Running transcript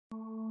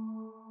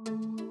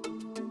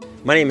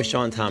My name is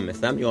Sean Thomas,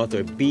 and I'm the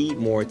author of Be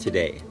More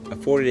Today, a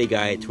 40-day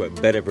guide to a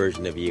better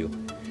version of you.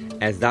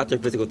 As Doctor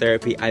of Physical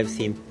Therapy, I've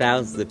seen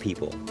thousands of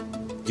people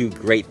do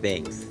great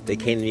things. They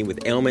came to me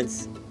with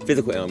ailments,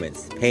 physical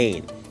ailments,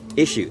 pain,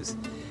 issues,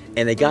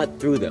 and they got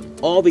through them,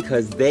 all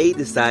because they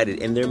decided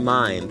in their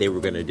mind they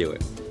were going to do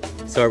it.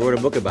 So I wrote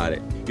a book about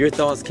it. Your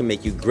thoughts can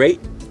make you great,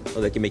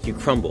 or they can make you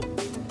crumble.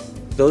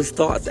 Those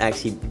thoughts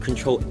actually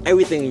control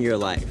everything in your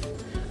life.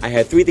 I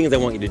have 3 things I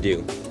want you to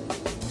do.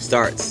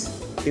 Starts.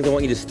 Things I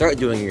want you to start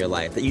doing in your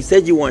life that you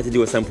said you wanted to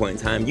do at some point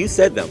in time. You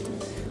said them.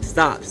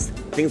 Stops.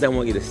 Things I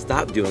want you to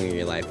stop doing in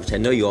your life, which I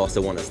know you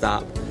also want to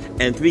stop.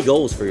 And 3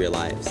 goals for your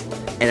lives.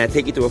 And I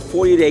take you through a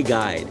 40-day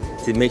guide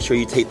to make sure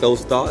you take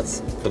those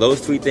thoughts for those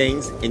 3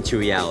 things into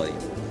reality.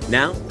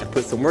 Now, I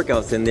put some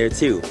workouts in there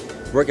too.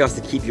 Workouts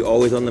to keep you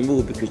always on the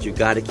move, because you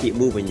got to keep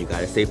moving. You got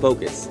to stay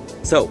focused.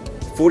 So,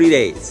 40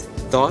 days.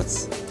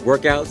 Thoughts,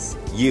 workouts,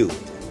 you.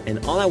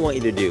 And all I want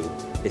you to do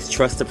is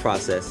trust the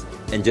process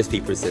and just be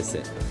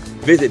persistent.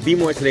 Visit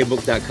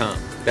BeMoreTodayBook.com.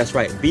 That's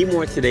right,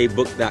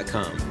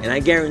 BeMoreTodayBook.com. And I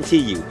guarantee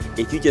you,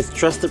 if you just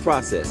trust the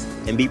process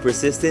and be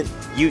persistent,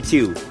 you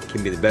too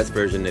can be the best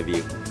version of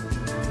you.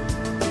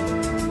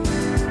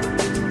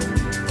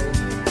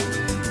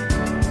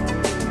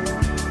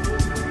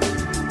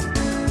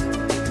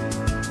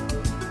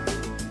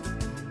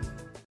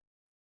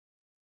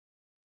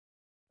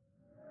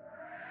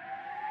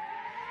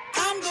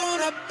 I'm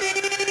gonna be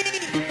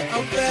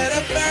a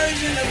better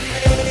version of me.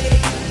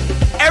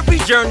 Every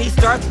journey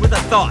starts with a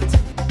thought,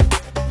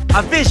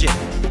 a vision,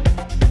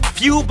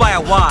 fueled by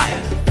a why.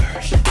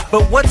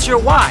 But what's your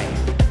why?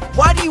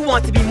 Why do you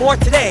want to be more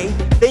today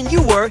than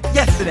you were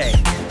yesterday?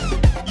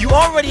 You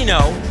already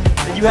know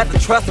that you have to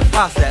trust the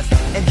process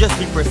and just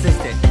be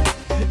persistent.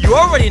 You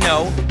already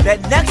know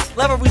that next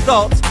level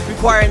results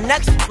require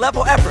next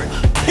level effort,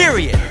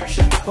 period.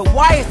 But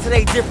why is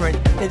today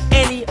different than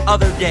any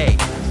other day?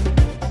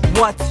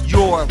 What's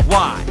your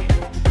why?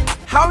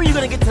 How are you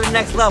going to get to the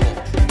next level?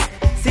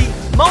 See,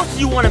 most of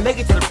you want to make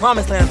it to the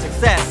promised land of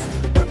success,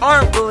 but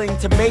aren't willing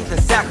to make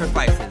the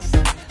sacrifices.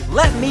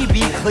 Let me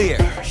be clear.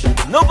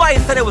 Nobody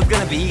said it was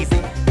going to be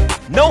easy.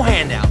 No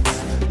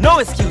handouts, no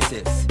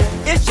excuses.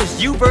 It's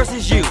just you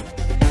versus you.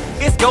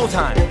 It's go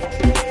time.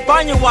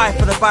 Find your why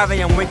for the 5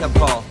 a.m. wake-up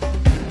call.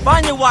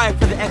 Find your why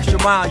for the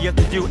extra mile you have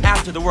to do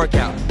after the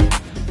workout.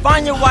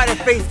 Find your why to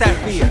face that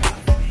fear.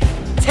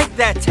 Take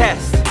that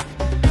test.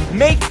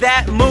 Make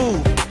that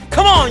move.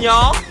 Come on,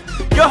 y'all.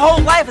 Your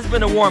whole life has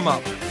been a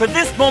warm-up for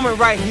this moment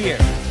right here,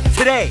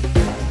 today.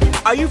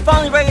 Are you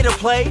finally ready to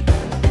play?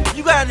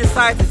 You gotta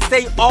decide to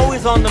stay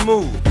always on the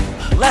move.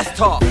 Less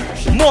talk,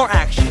 more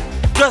action.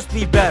 Just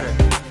be better.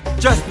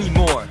 Just be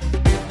more.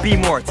 Be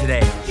more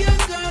today. You're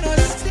gonna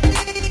see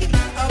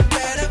a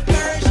better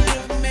version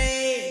of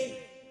me.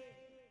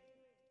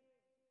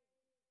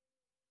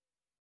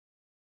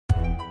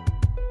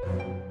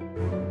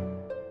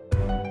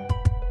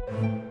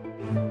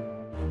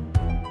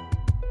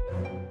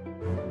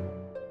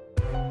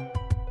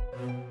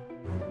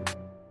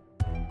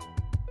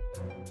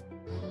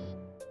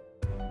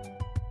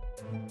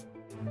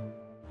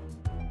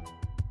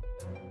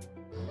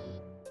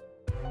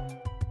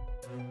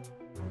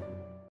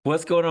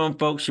 What's going on,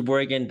 folks? Your boy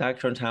again, Dr.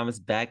 Sean Thomas,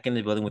 back in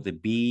the building with the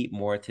Be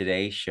More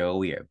Today show.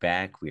 We are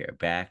back in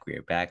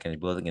the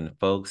building. And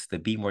folks, the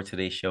Be More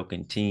Today show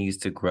continues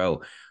to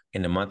grow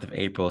in the month of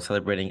April,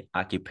 celebrating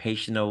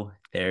Occupational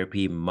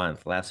Therapy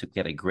Month. Last week, we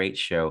had a great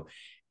show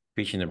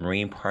featuring the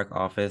Marine Park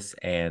office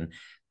and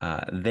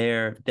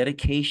their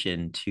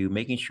dedication to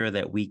making sure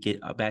that we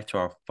get back to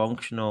our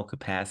functional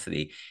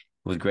capacity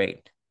was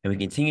great. And we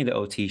continue the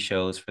OT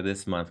shows for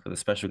this month with a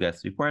special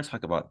guest. Before I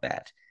talk about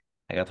that,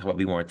 I got to talk about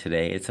Be More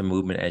Today. It's a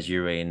movement, as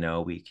you already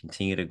know. We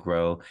continue to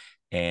grow.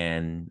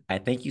 And I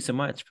thank you so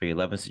much for your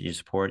love and your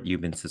support. You've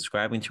been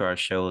subscribing to our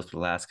shows for the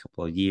last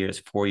couple of years,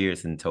 4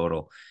 years in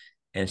total.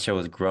 And the show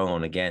has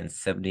grown, again,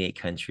 78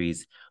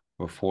 countries,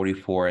 over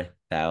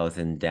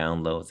 44,000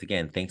 downloads.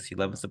 Again, thanks to your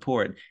love and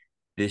support,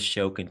 this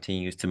show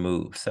continues to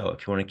move. So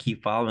if you want to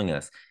keep following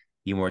us,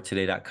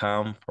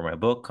 BeMoreToday.com for my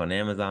book on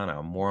Amazon.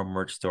 Our More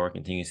merch store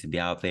continues to be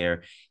out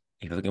there.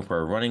 If you're looking for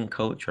a running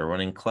coach or a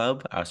running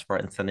club, our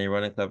Spartan Sunday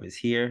Running Club is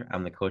here.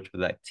 I'm the coach for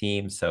that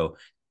team. So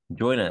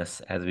join us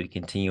as we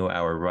continue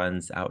our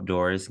runs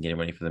outdoors and getting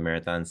ready for the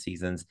marathon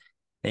seasons.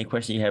 Any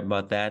question you have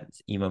about that,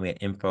 email me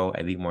at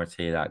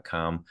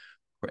info@BeMoreToday.com.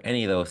 For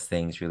any of those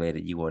things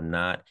related, you will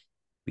not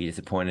be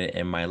disappointed.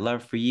 And my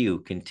love for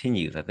you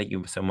continues. I thank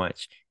you so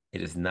much. It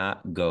does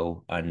not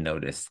go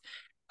unnoticed.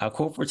 Our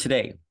quote for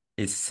today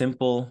is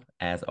simple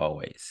as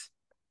always.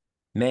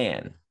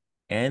 Man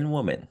and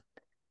woman,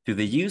 through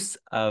the use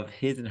of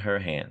his and her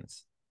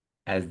hands,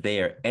 as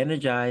they are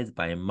energized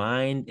by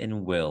mind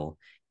and will,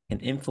 can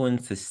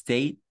influence the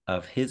state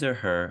of his or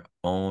her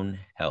own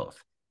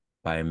health,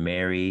 by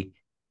Mary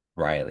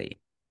Riley.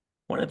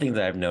 One of the things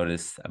that I've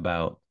noticed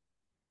about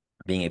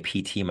being a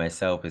PT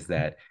myself is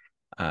that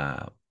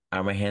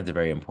my hands are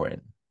very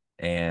important.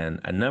 And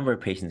a number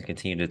of patients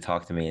continue to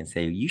talk to me and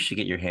say, you should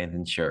get your hands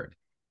insured.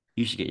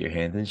 You should get your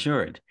hands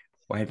insured.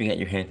 Why haven't you got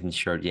your hands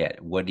insured yet?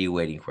 What are you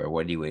waiting for?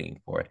 What are you waiting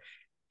for?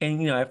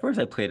 And, at first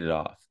I played it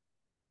off.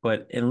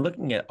 But in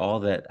looking at all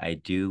that I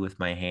do with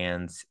my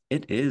hands,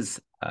 it is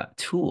a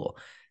tool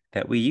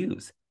that we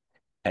use.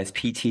 As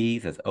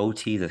PTs, as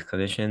OTs, as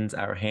clinicians,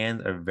 our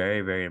hands are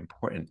very, very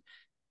important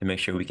to make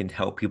sure we can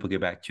help people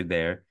get back to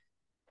their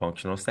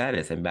functional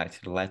status and back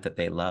to the life that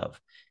they love.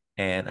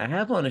 And I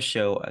have on a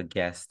show a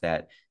guest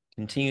that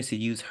continues to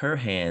use her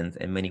hands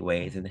in many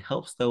ways and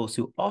helps those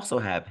who also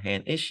have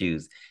hand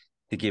issues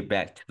to get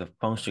back to the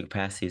functional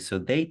capacity so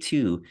they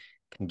too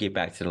can get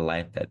back to the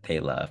life that they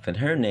love. And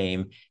her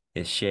name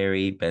is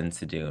Shari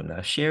Bensadoun.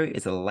 Now, Shari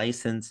is a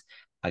licensed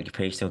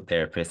occupational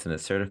therapist and a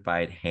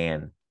certified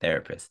hand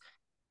therapist.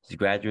 She's a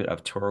graduate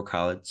of Touro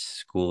College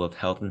School of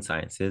Health and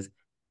Sciences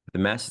with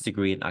a master's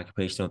degree in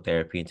occupational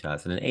therapy in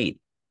 2008,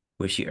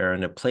 where she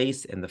earned a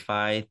place in the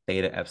Phi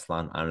Theta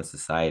Epsilon Honor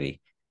Society.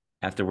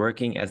 After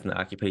working as an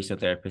occupational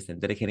therapist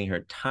and dedicating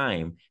her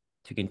time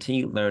to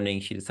continue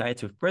learning, she decided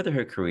to further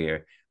her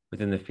career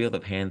within the field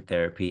of hand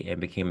therapy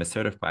and became a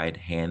certified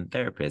hand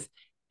therapist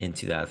in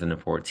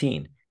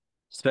 2014.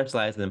 She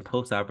specializes in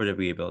postoperative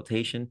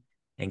rehabilitation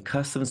and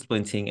custom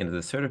splinting and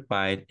is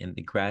certified in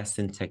the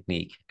Graston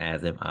technique,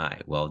 as am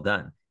I. Well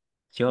done.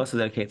 She also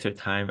dedicates her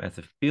time as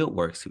a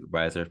fieldwork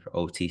supervisor for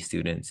OT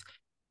students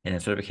and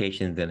has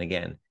certifications in,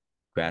 again,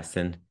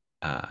 Graston,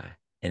 uh,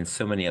 and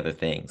so many other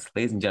things.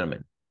 Ladies and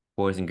gentlemen,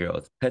 boys and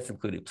girls, pets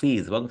included,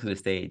 please welcome to the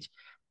stage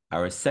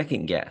our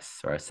second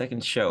guest, or our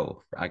second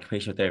show for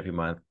Occupational Therapy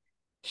Month,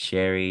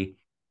 Shari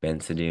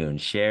Bensadoun.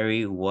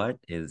 Shari, what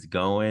is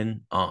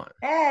going on?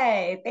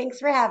 Hey, thanks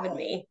for having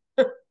me.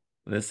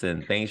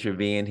 Listen, thanks for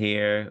being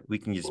here. We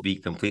can just be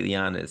completely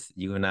honest.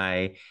 You and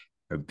I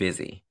are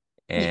busy.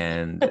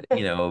 And,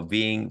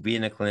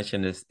 being a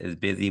clinician is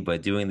busy,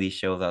 but doing these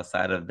shows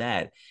outside of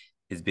that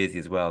is busy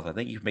as well. So I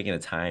thank you for making the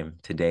time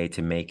today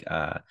to make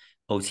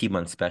OT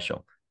month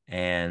special.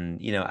 And,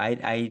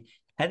 I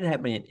hadn't had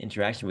any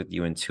interaction with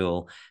you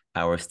until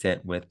our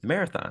stint with the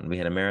marathon. We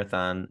had a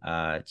marathon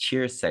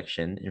cheers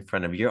section in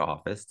front of your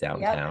office Yep.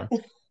 downtown.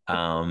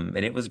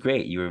 And it was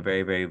great. You were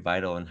very, very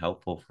vital and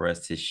helpful for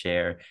us to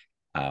share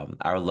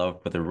our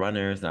love for the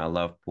runners and our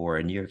love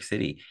for New York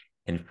City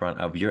in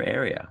front of your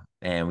area.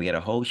 And we had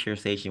a whole cheer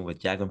station with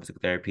Jaguar Physical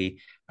Therapy,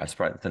 our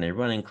Spartan Sunday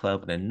Running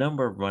Club, and a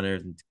number of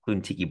runners,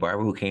 including Tiki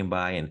Barber, who came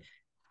by, and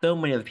so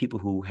many other people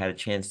who had a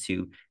chance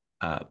to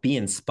be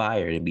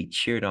inspired and be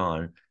cheered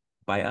on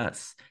by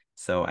us.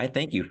 So I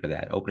thank you for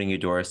that, opening your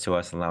doors to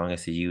us, allowing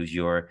us to use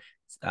your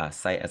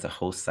site as a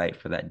host site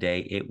for that day.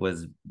 It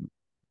was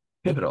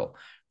pivotal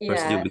for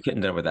us to do. Yeah, We couldn't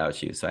have done it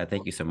without you. So I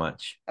thank you so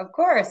much. of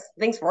course.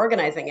 Thanks for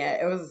organizing it.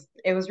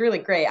 It was really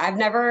great. I've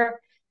never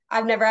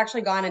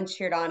actually gone and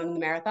cheered on in the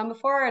marathon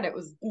before, and it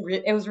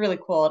was really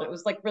cool. And it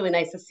was like really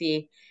nice to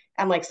see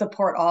and like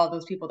support all of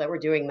those people that were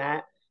doing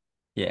that.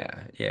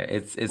 Yeah, yeah,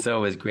 it's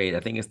always great.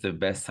 I think it's the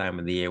best time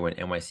of the year when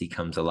NYC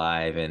comes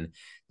alive and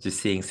just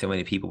seeing so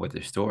many people with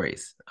their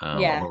stories of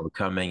Yeah,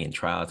 overcoming and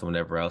trials and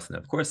whatever else. And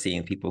of course,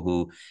 seeing people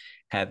who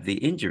have the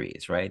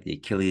injuries, right? The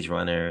Achilles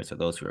runners or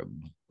those who are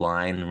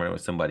blind and running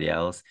with somebody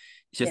else.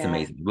 It's just yeah,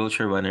 amazing.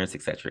 Wheelchair runners,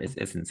 etc.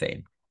 It's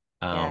insane.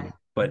 yeah.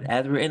 But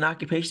as we're in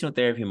Occupational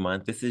Therapy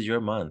Month, this is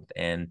your month.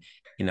 And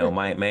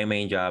my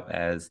main job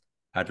as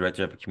our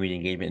director of community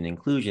engagement and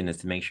inclusion is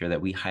to make sure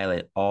that we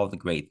highlight all the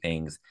great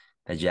things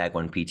that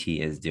Jag1 PT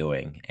is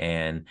doing.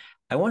 And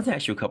I want to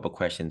ask you a couple of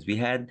questions. We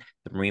had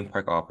the Marine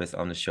Park office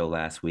on the show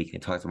last week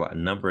and talked about a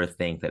number of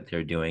things that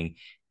they're doing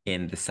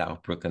in the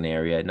South Brooklyn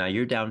area. Now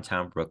you're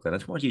downtown Brooklyn. I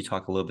just want you to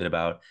talk a little bit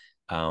about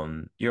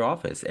your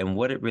office and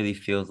what it really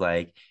feels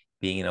like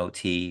being an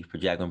OT for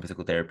Jag1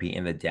 Physical Therapy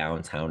in the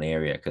downtown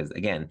area. Because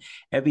again,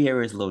 every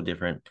area is a little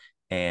different.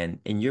 And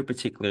in your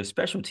particular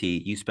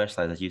specialty, you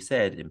specialize, as you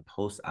said, in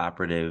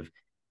post-operative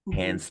Mhm.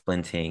 hand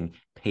splinting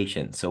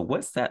patients. So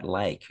what's that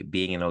like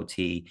being an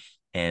OT?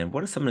 And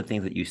what are some of the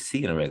things that you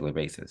see on a regular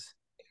basis?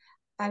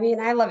 I mean,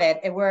 I love it.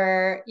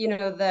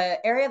 The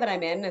area that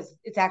I'm in is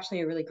it's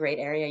actually a really great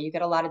area. You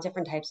get a lot of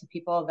different types of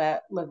people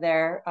that live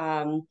there.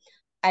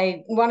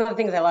 I one of the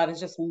things I love is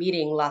just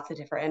meeting lots of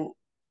different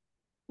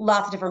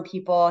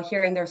people,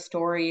 hearing their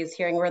stories,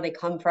 hearing where they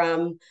come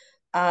from.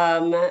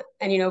 And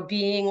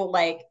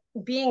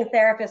being a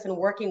therapist and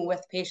working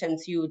with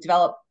patients, you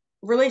develop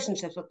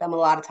relationships with them a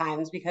lot of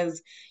times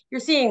because you're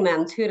seeing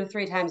them 2 to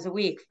 3 times a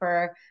week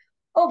for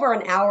over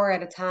an hour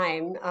at a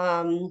time.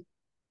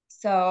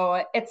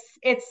 So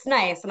it's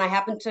nice, and I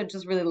happen to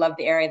just really love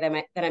the area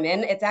that I'm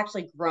in. It's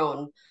actually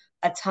grown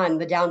a ton,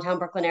 the downtown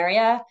Brooklyn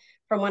area,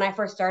 from when I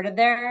first started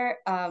there,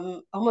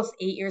 almost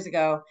 8 years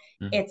ago.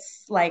 Mhm.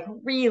 It's like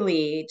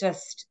really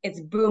just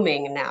it's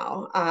booming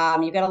now.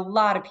 You get a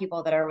lot of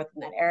people that are within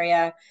that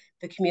area.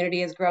 The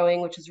community is growing,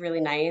 which is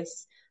really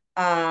nice.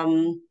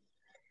 Um,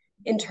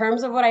 in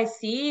terms of what I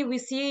see, we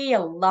see a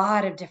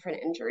lot of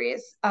different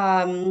injuries.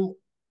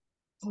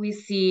 We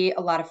see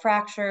a lot of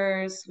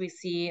fractures. We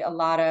see a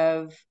lot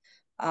of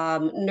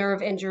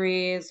nerve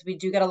injuries. We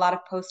do get a lot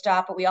of post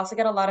op, but we also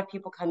get a lot of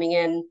people coming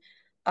in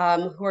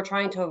who are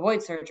trying to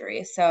avoid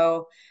surgery.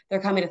 So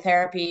they're coming to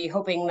therapy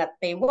hoping that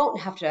they won't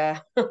have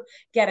to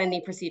get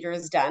any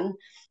procedures done.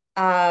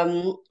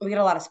 We get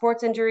a lot of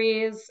sports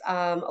injuries,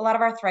 a lot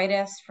of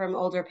arthritis from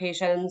older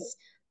patients,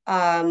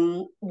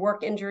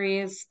 work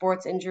injuries,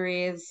 sports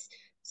injuries.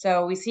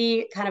 So we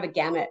see kind of a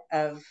gamut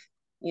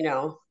you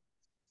know,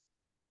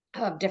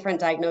 of different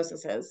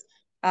diagnoses.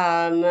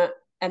 Um,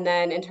 and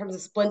then in terms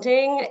of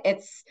splinting,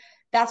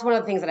 that's one of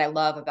the things that I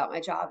love about my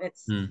job.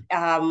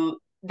 Hmm.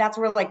 That's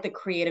where like the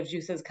creative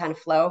juices kind of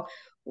flow,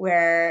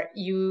 where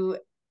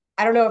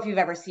I don't know if you've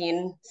ever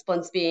seen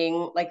splints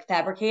being like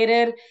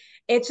fabricated.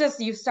 It's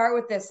just you start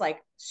with this like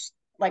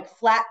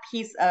flat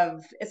piece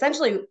of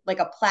essentially like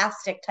a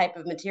plastic type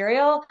of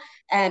material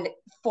and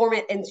form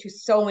it into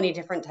so many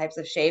different types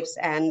of shapes,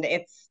 and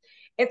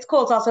it's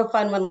cool. It's also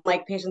fun when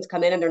like patients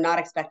come in and they're not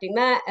expecting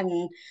that,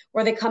 and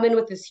where they come in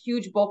with this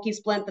huge bulky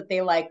splint that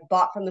they like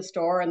bought from the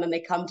store, and then they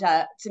come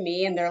to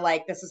me and they're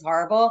like, "This is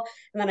horrible,"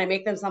 and then I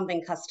make them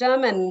something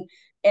custom, and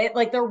it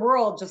like their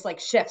world just like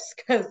shifts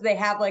because they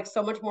have like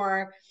so much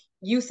more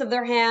use of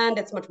their hand.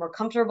 It's much more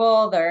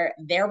comfortable. They're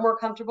more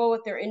comfortable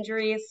with their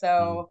injuries, Hmm.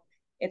 so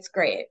it's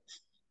great.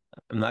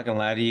 I'm not gonna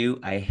lie to you.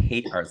 I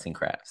hate arts and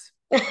crafts.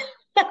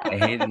 I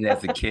hated it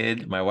as a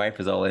kid. My wife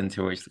is all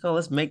into it. She's like, "Oh,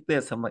 let's make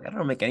this." I'm like, "I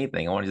don't make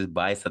anything. I want to just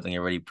buy something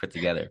already put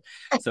together."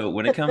 So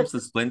when it comes to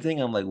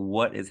splinting, I'm like,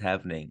 "What is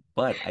happening?"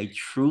 But I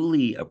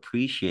truly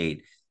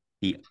appreciate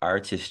the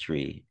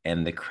artistry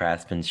and the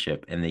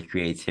craftsmanship and the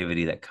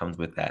creativity that comes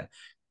with that.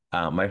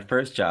 My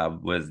first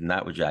job was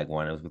not with Jag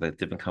One. It was with a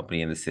different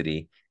company in the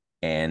city,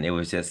 and it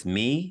was just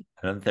me,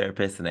 another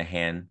therapist, and a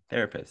hand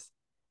therapist.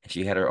 And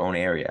she had her own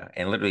area,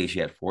 and literally she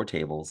had four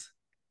tables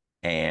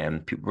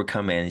and people would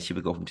come in and she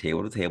would go from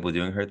table to table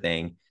doing her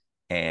thing.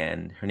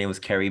 And her name was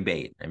Carrie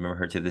Bate. I remember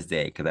her to this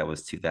day because that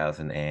was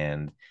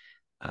 2009,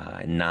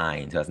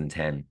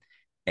 2010.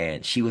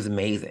 And she was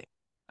amazing.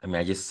 I mean,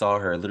 I just saw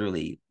her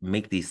literally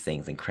make these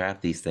things and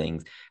craft these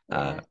things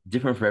Yeah,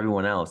 different for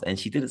everyone else. And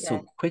she did it yeah,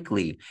 so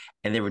quickly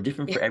and they were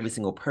different for yeah, every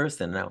single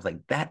person. And I was like,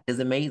 that is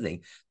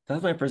amazing. That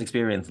was my first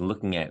experience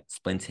looking at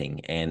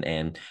splinting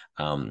and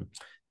um,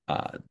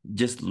 uh,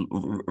 just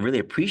really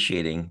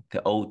appreciating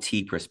the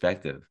OT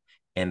perspective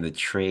and the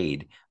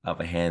trade of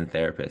a hand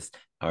therapist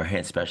or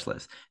hand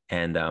specialist.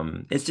 And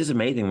it's just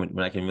amazing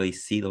when I can really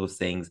see those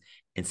things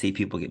and see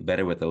people get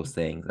better with those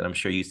things. And I'm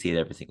sure you see it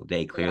every single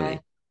day, yeah,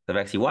 clearly. I've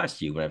actually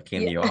watched you when I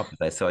came to yeah. your office.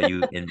 I saw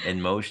you in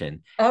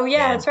motion. Oh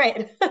yeah, And that's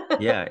right.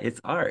 yeah,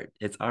 it's art.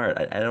 It's art.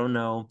 I don't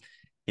know,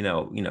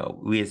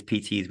 we as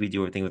PTs, we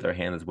do everything with our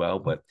hand as well,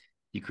 but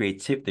the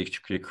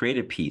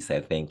creative piece,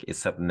 I think, is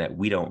something that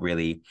we don't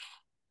really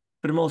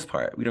for the most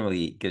part, we don't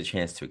really get a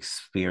chance to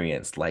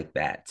experience like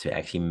that, to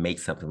actually make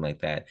something like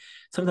that.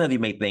 Sometimes you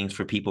make things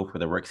for people for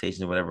their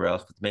workstations or whatever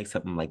else, but to make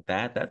something like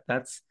that,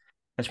 that's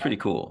pretty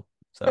cool.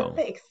 So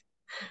Thanks.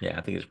 yeah,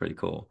 I think it's pretty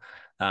cool.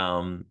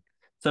 Um,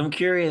 so I'm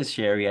curious,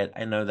 Shari,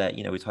 I know that,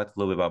 we talked a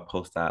little bit about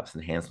post-ops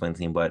and hand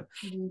splinting, but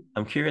Mhm.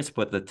 I'm curious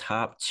what the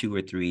top two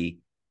or three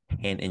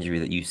hand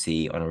injuries that you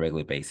see on a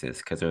regular basis,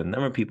 because there are a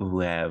number of people who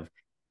have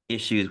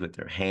issues with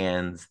their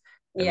hands.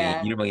 I mean,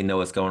 Yeah. you don't really know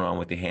what's going on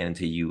with your hand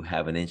until you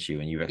have an issue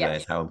and you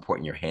recognize Yes. how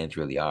important your hands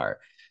really are.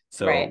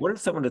 So, Right. what are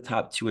some of the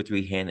top two or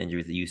three hand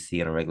injuries that you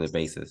see on a regular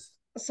basis?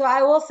 So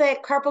I will say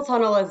carpal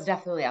tunnel is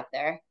definitely up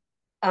there.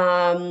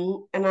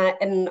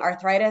 And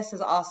arthritis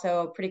is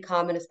also pretty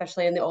common,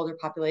 especially in the older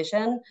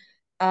population.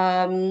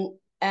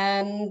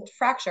 And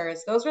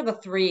fractures, those are the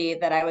three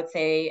that I would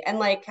say. And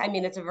like, I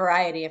mean, it's a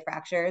variety of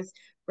fractures,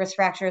 wrist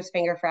fractures,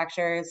 finger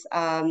fractures.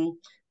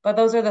 But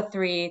those are the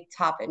three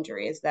top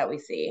injuries that we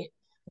see.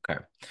 Okay.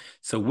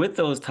 So with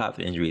those top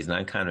injuries, and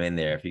I'm kind of in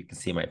there, if you can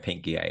see my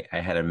pinky, I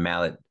had a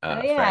mallet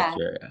Oh yeah.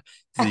 fracture.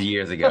 This is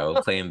years ago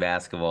playing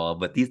basketball,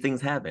 but these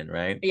things happen,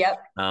 right? Yep.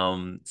 So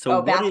Oh, what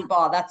is,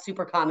 basketball, that's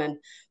super common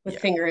with yeah,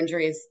 finger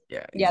injuries.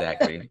 yeah, Yep.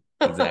 exactly.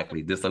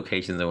 Exactly.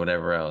 Dislocations or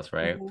whatever else,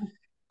 right?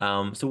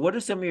 Mhm. So what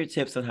are some of your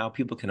tips on how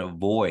people can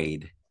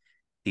avoid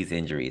these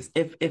injuries,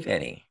 if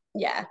any?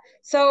 Yeah.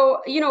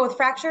 So, with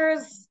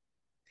fractures,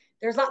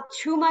 there's not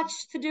too much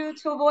to do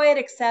to avoid,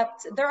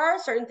 except there are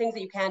certain things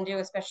that you can do,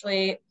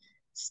 especially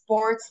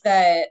sports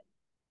that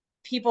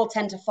people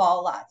tend to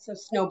fall a lot. So,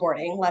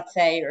 snowboarding, let's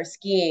say, or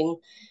skiing.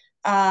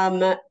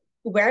 Um,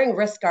 Wearing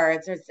wrist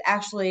guards, there's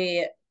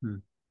actually Hmm.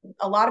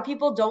 a lot of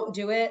people don't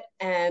do it,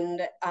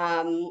 and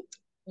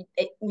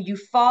you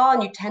fall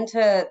and you tend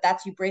to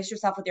that's you brace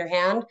yourself with your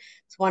hand.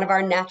 It's one of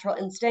our natural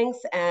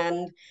instincts,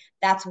 and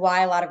that's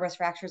why a lot of wrist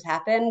fractures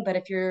happen. But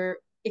if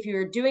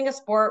you're doing a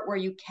sport where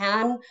you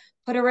can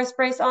put a wrist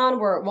brace on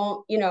where it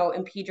won't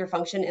impede your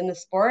function in the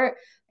sport,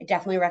 I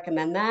definitely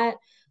recommend that.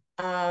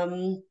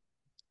 um,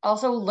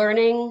 Also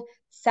learning,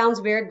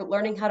 sounds weird, but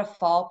learning how to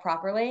fall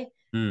properly.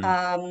 Hmm.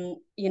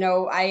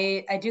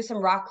 I do some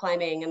rock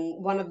climbing,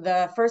 and one of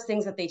the first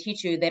things that they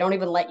teach you, they don't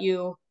even let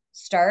you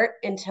start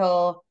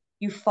until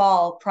you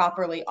fall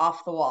properly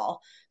off the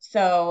wall.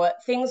 So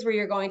things where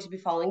you're going to be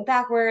falling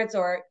backwards,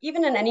 or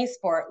even in any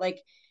sport, like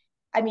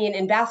I mean,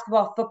 in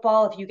basketball,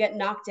 football, if you get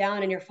knocked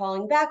down and you're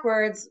falling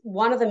backwards,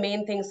 one of the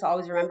main things to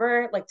always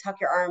remember, like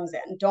tuck your arms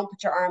in, don't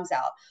put your arms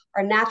out.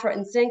 Our natural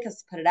instinct is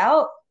to put it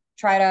out.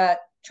 Try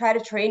to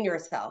train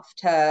yourself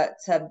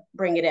to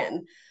bring it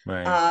in.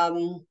 Right.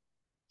 Um,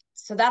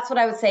 so that's what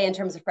I would say in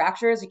terms of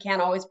fractures. You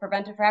can't always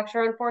prevent a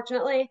fracture,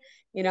 unfortunately.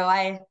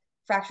 I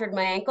fractured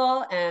my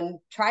ankle and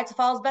tried to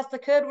fall as best I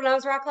could when I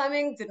was rock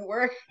climbing. Didn't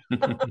work.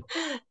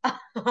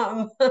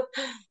 um,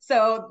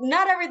 so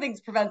not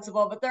everything's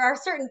preventable, but there are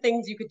certain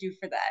things you could do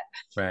for that.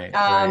 Right.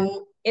 Right.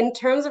 In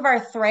terms of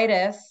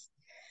arthritis,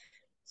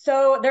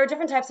 so there are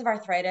different types of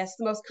arthritis.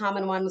 The most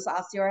common one is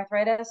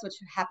osteoarthritis, which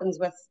happens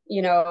with,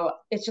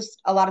 it's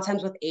just a lot of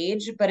times with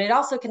age, but it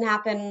also can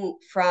happen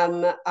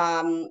from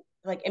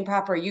like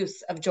improper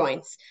use of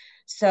joints.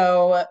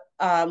 So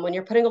when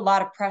you're putting a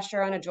lot of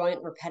pressure on a joint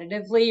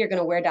repetitively, you're going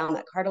to wear down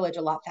that cartilage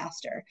a lot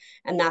faster.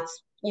 And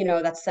that's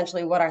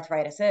essentially what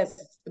arthritis is.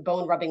 It's the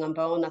bone rubbing on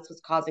bone. That's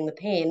what's causing the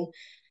pain.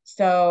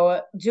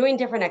 So doing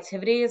different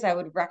activities, I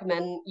would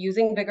recommend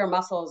using bigger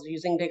muscles,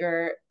 using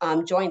bigger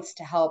joints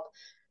to help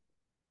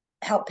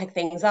pick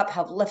things up,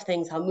 help lift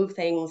things, help move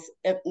things.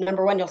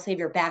 Number one, you'll save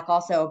your back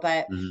also,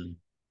 but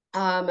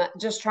Hmm.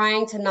 just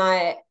trying to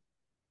not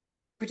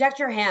protect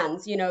your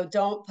hands.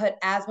 Don't put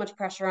as much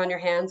pressure on your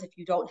hands if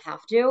you don't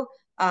have to.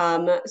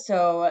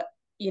 So,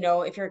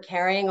 if you're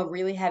carrying a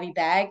really heavy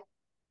bag,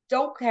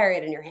 don't carry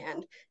it in your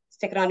hand.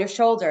 Stick it on your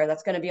shoulder.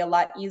 That's going to be a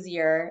lot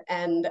easier.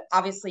 And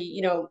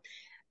obviously,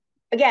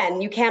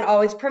 again, you can't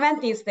always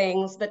prevent these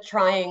things, but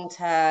trying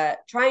to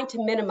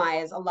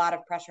minimize a lot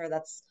of pressure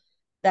that's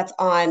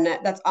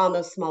on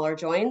those smaller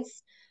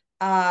joints.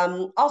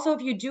 Also,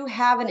 if you do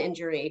have an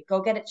injury,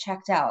 go get it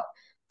checked out.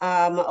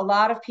 A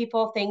lot of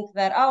people think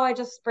that, oh, I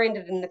just sprained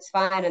it and it's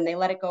fine, and they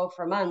let it go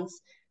for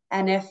months.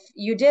 And if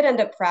you did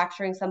end up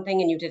fracturing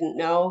something and you didn't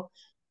know,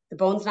 the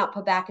bone's not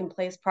put back in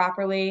place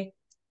properly,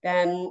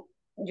 then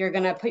you're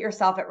going to put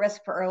yourself at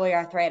risk for early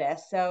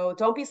arthritis. So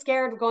don't be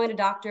scared of going to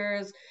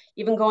doctors,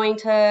 even going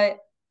to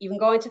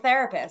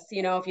therapists.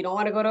 If you don't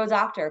want to go to a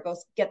doctor, go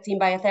get seen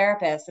by a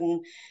therapist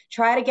and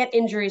try to get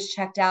injuries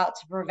checked out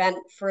to prevent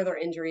further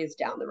injuries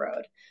down the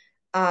road.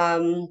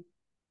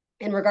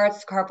 In regards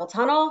to carpal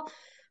tunnel,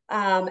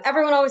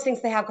 everyone always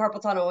thinks they have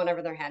carpal tunnel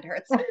whenever their hand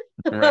hurts.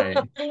 Right.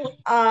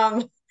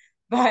 um,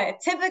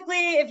 but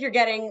typically, if you're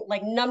getting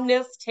like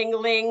numbness,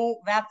 tingling,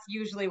 that's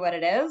usually what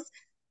it is.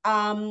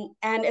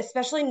 And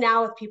especially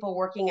now with people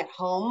working at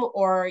home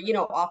or,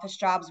 office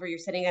jobs where you're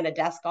sitting at a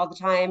desk all the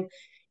time,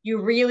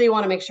 you really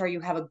want to make sure you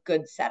have a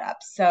good setup.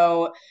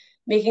 So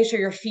making sure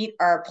your feet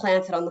are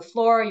planted on the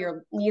floor,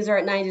 your knees are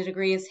at 90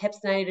 degrees, hips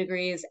 90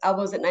 degrees,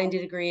 elbows at 90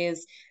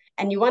 degrees,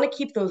 and you want to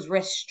keep those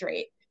wrists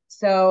straight.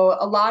 So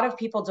a lot of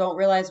people don't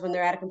realize when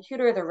they're at a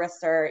computer, their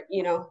wrists are,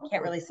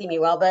 can't really see me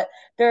well, but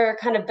they're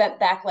kind of bent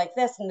back like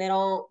this, and they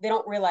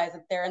don't realize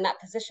that they're in that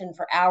position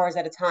for hours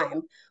at a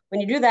time. When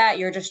you do that,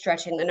 you're just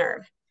stretching the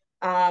nerve.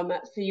 So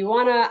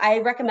I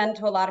recommend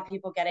to a lot of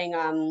people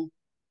getting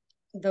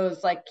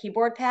those like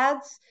keyboard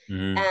pads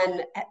Hmm.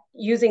 and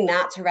using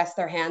that to rest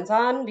their hands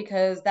on,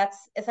 because that's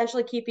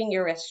essentially keeping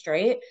your wrist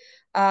straight.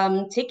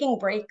 Taking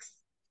breaks,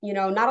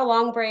 not a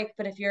long break,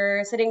 but if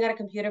you're sitting at a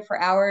computer for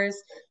hours,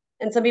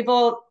 and some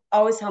people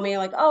always tell me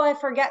like, oh, I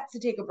forget to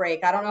take a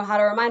break. I don't know how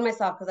to remind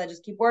myself because I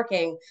just keep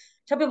working.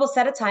 Tell people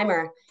set a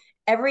timer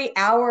every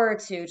hour or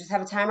two, just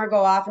have a timer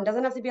go off, and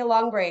doesn't have to be a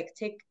long break.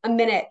 Take a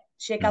minute,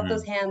 shake out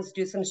those Hmm. hands,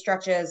 do some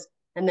stretches,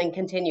 and then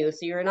continue.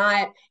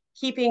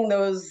 Keeping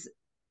those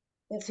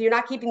you're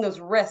not keeping those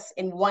wrists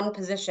in one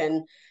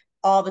position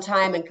all the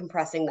time and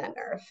compressing that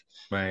nerve.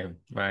 Right,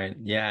 right.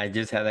 Yeah, I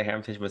just had that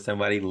conversation with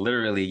somebody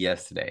literally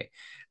yesterday.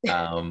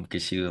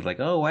 Because she was like,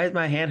 "Oh, why does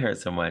my hand hurt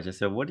so much?" I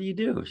said, "What do you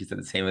do?" She said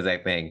the same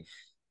exact thing.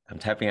 I'm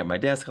typing at my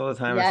desk all the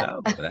time. I said, Yep.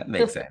 "Oh, well, that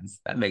makes sense.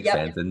 That makes Yep.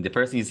 sense." And the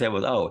first thing you said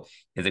was, "Oh,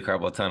 is it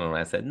carpal tunnel?" And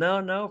I said,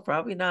 "No, no,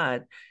 probably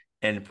not."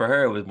 And for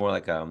her, it was more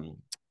like an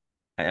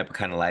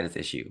epicondylitis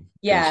issue because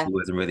Yeah. she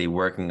wasn't really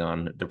working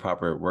on the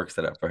proper work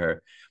setup for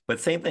her. But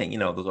same thing,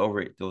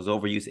 those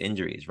overuse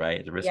injuries,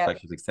 right? The wrist Yep.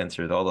 flexors,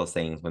 extensors, all those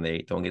things when they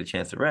don't get a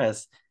chance to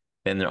rest,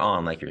 then they're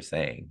on, like you're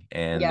saying.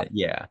 And Yep.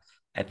 yeah,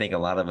 I think a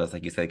lot of us,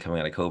 like you said, coming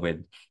out of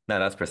COVID,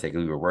 not us per se,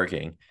 because we were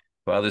working,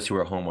 but others who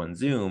were home on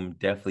Zoom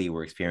definitely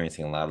were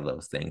experiencing a lot of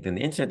those things. And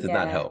the internet does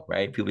not Yeah. help,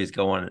 right? People just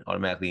go on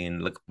automatically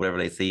and look whatever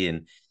they see,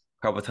 and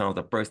carpal tunnel is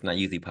the first thing that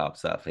usually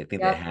pops up. They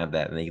think they Yep. have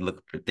that, and they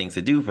look for things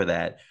to do for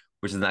that,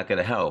 which is not going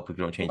to help if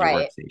you don't change your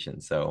Right.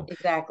 workstation. So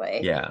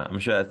Exactly. yeah, I'm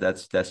sure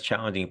that's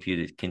challenging for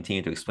you to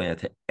continue to explain it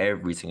to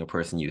every single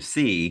person you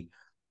see,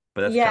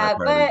 but that's kind of Yeah,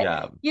 part of the but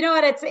job. you know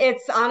what?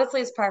 It's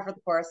honestly it's par for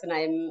the course,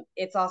 and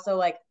it's also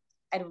like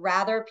I'd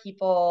rather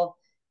people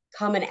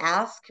come and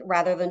ask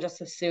rather than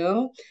just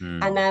assume.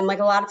 And Hmm. then like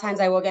a lot of times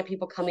I will get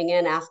people coming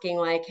in asking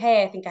like,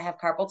 "Hey, I think I have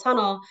carpal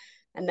tunnel."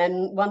 And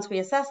then once we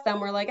assess them,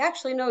 we're like,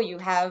 "Actually, no, you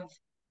have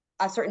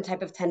a certain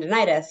type of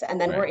tendonitis," and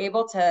then we're Right.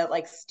 able to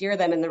like steer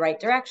them in the right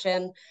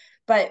direction.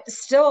 But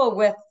still,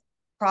 with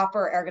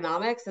proper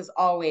ergonomics is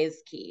always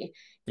key.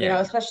 Yeah.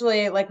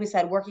 Especially like we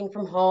said, working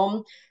from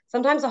home.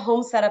 Sometimes a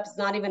home setup is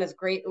not even as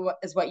great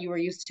as what you were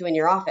used to in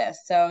your office.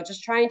 So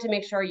just trying to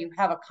make sure you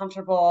have a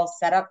comfortable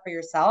setup for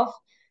yourself,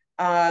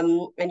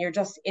 and you're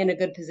just in a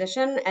good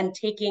position and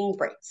taking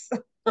breaks.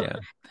 Yeah.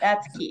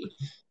 That's key.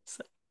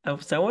 So,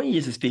 so I want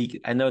you to speak.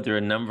 I know there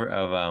are a number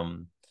of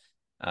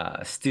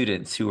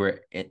students who were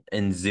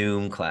in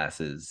Zoom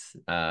classes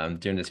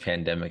during this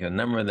pandemic. And a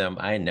number of them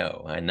I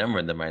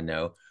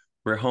know,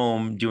 were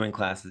home doing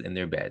classes in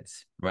their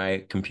beds,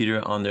 right? Computer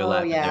on their Oh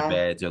lap in their yeah.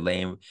 beds or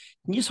laying.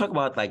 Can you just talk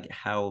about like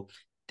how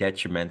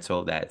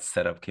detrimental that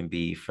setup can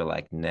be for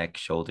like neck,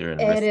 shoulder,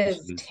 and It wrist is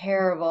issues?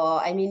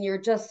 terrible. I mean,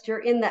 you're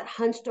in that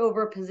hunched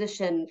over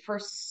position for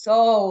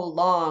so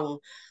long.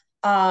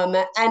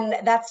 And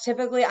that's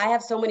typically, I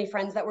have so many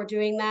friends that were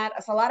doing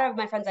that. So a lot of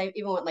my friends, I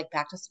even went like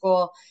back to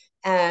school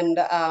and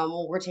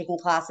were taking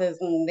classes,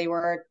 and they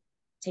were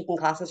taking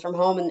classes from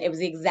home, and it was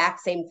the exact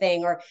same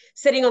thing, or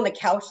sitting on the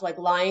couch, like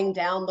lying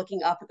down,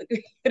 looking up at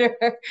the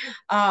computer.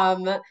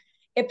 um,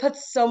 it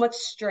puts so much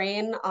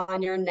strain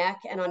on your neck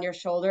and on your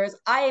shoulders.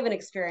 I even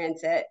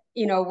experience it,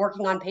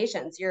 working on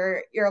patients.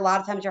 You're a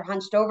lot of times you're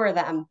hunched over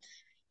them.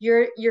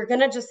 You're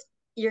gonna just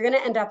you're going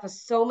to end up with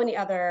so many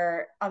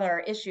other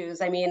issues.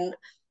 I mean,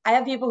 I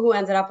have people who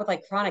ended up with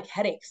like chronic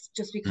headaches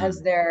just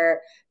because Mm,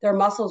 their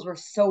muscles were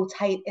so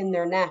tight in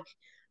their neck.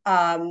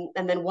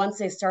 And then once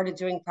they started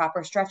doing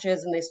proper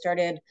stretches and they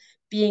started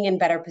being in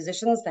better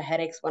positions, the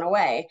headaches went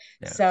away.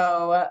 yes.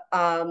 So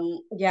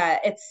yeah,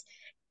 it's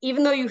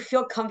even though you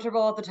feel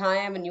comfortable at the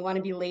time and you want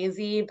to be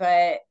lazy,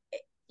 but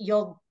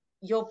you'll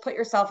you'll put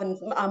yourself in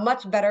a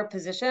much better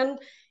position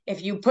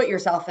if you put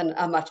yourself in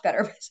a much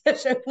better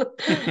position.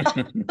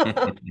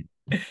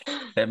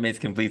 That makes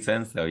complete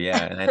sense though.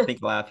 Yeah. And I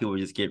think a lot of people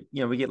just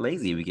we get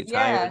lazy, we get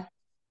tired.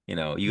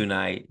 Yeah, You and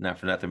I, not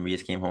for nothing, we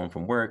just came home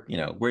from work,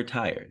 we're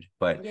tired,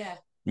 but yeah,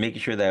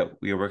 making sure that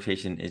your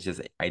workstation is just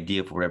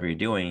ideal for whatever you're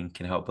doing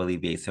can help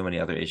alleviate so many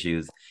other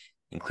issues,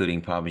 including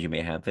problems you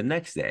may have the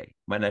next day.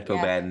 Might not feel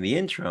yeah, bad in the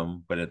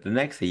interim, but at the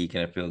next day, you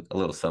can feel a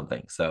little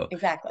something. So,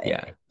 exactly.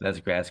 yeah, that's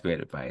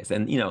great advice.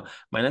 And,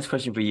 my next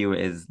question for you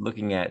is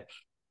looking at,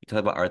 you talk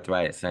about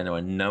arthritis. And I know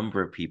a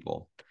number of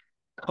people,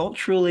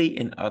 culturally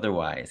and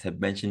otherwise, have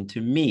mentioned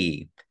to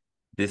me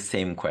this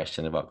same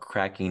question about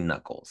cracking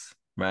knuckles,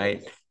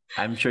 right? Yes.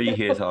 I'm sure you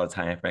hear this all the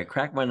time. If I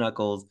crack my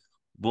knuckles,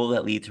 will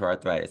that lead to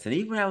arthritis? And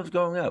even when I was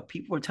growing up,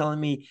 people were telling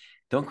me,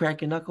 don't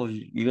crack your knuckles,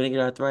 you're gonna get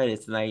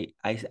arthritis. And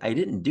I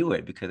didn't do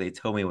it because they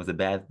told me it was a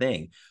bad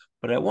thing.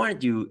 But I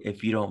wanted you,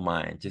 if you don't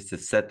mind, just to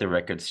set the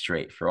record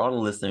straight for all the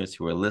listeners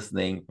who are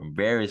listening from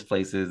various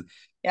places,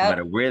 no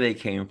matter Yep. where they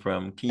came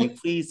from. Can you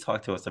please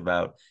talk to us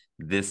about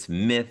this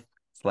myth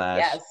slash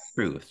Yes.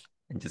 truth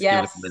and just give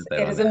us some Yes, insight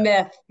it on is a that?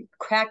 myth.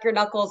 Crack your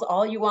knuckles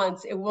all you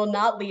want. It will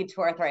not lead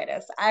to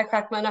arthritis. I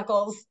crack my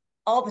knuckles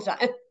all the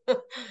time.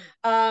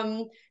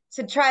 um,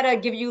 to try to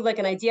give you like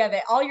an idea of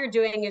it, all you're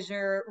doing is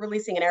you're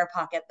releasing an air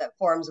pocket that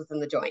forms within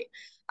the joint.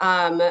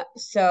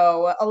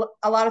 So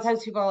a lot of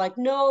times people are like,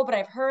 no, but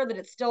I've heard that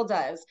it still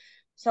does.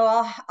 So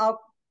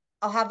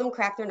I'll have them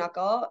crack their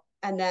knuckle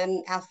and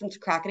then ask them to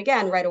crack it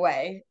again right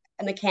away,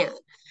 and they can't.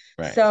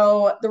 Right.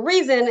 So the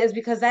reason is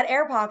because that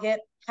air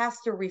pocket has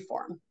to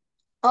reform.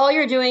 All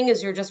you're doing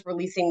is you're just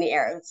releasing the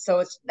air.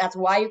 So that's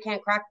why you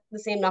can't crack the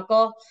same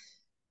knuckle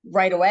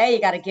right away.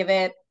 You got to give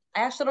it.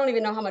 I actually don't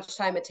even know how much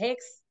time it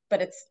takes,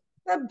 but it's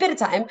a bit of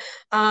time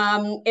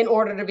in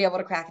order to be able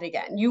to crack it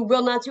again. You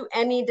will not do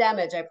any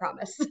damage, I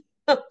promise.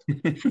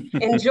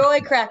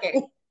 Enjoy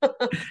cracking.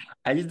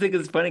 I just think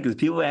it's funny because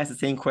people ask the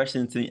same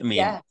questions to me. I mean,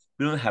 Yeah,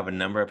 we don't have a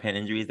number of hand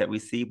injuries that we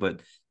see, but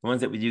the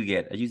ones that we do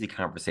get are usually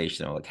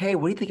conversational. Like, hey,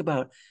 what do you think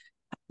about,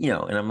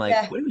 and I'm like,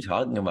 yeah. what are we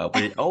talking about?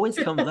 But it always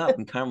comes up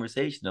in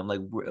conversation. I'm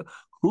like,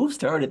 who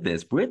started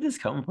this? Where did this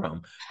come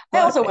from? I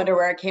But also wonder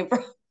where it came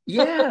from.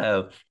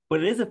 yeah,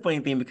 but it is a funny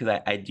thing because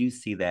I do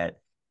see that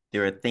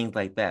there are things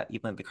like that,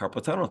 even like the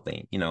carpal tunnel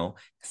thing.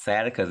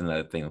 Sciatica is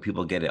another thing. When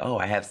people get it, oh,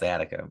 I have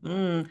sciatica.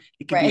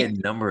 It could be a Right.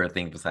 number of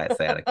things besides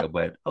sciatica,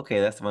 but okay,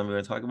 that's the one we're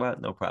going to talk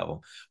about. No problem.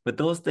 But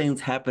those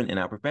things happen in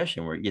our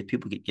profession where yet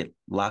people get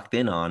locked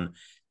in on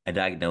a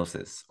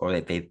diagnosis or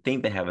that they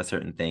think they have a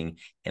certain thing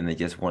and they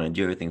just want to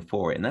do everything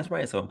for it. And that's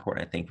why it's so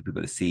important, I think, for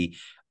people to see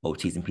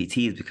OTs and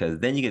PTs because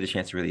then you get a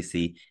chance to really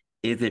see,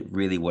 is it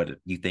really what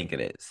you think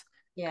it is?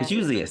 Because Yeah.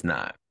 usually it's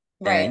not.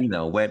 And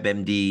Right.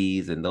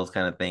 WebMDs and those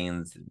kind of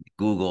things,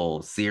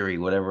 Google, Siri,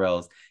 whatever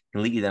else,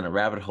 can lead you down a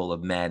rabbit hole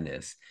of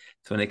madness.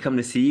 So when they come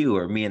to see you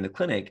or me in the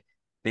clinic,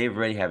 they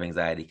already have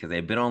anxiety because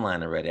they've been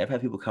online already. I've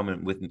had people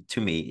coming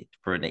to me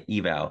for an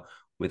eval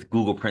with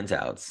Google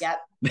printouts, Yep.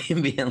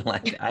 being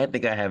like, "I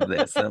think I have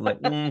this," and I'm like,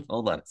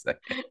 "Hold on a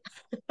second,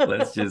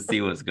 let's just see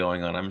what's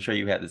going on." I'm sure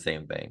you had the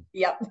same thing.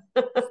 Yep.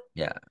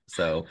 Yeah.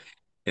 So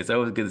it's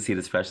always good to see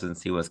the specialist and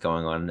see what's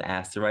going on and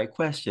ask the right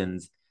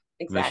questions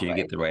to make sure you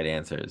get Exactly. the right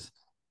answers.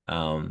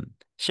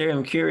 Sherry,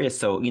 I'm curious.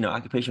 So,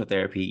 occupational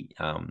therapy,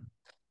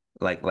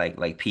 like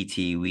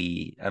PT,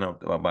 I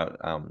don't know about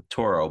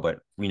Toro, but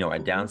at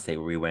Mhm. Downstate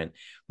where we went,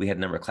 we had a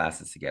number of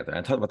classes together.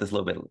 I talked about this a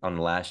little bit on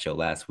the last show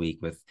last week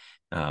with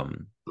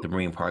the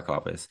Marine Park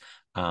office.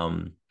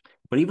 Um,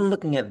 but even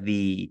looking at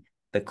the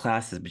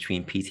classes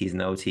between PTs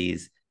and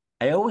OTs,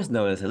 I always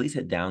noticed, at least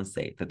at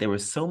Downstate, that there were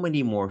so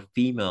many more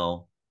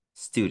female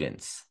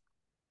students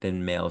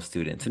than male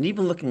students. And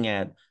even looking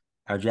at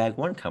our Jag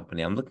One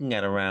company, I'm looking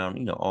at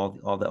around,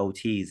 all the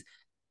OTs,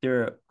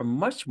 there are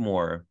much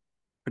more,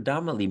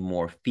 predominantly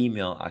more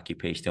female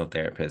occupational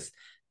therapists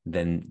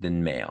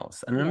than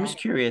males. And I'm Yeah. just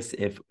curious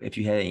if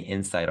you had any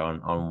insight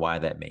on why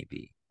that may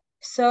be.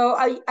 So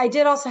I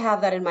did also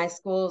have that in my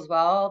school as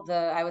well.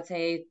 I would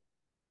say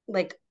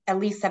like at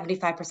least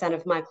 75%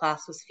 of my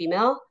class was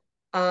female.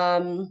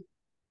 Um,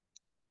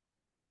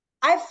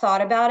 I've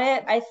thought about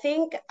it. I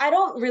think I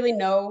don't really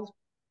know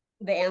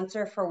the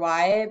answer for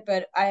why,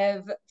 but I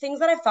have things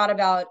that I've thought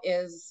about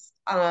is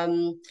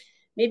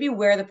maybe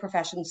where the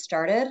profession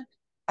started.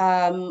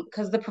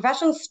 Because the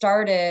profession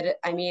started,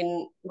 I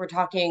mean, we're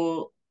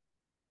talking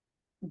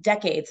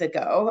decades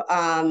ago.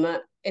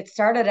 It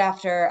started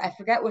after, I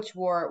forget which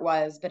war it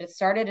was, but it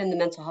started in the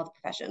mental health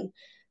profession.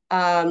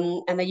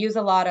 And they use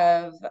a lot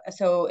of,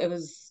 so it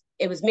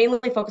was mainly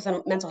focused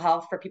on mental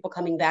health for people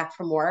coming back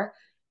from war.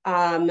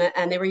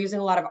 And they were using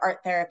a lot of art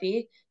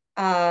therapy.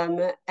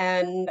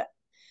 And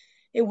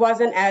it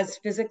wasn't as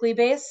physically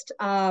based.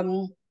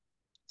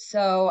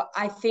 So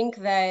I think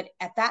that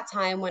at that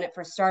time when it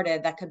first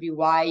started, that could be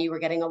why you were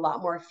getting a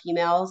lot more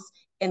females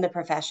in the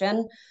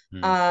profession.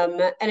 Hmm.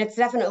 And it's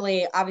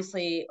definitely,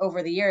 obviously,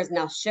 over the years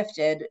now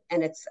shifted,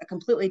 and it's a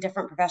completely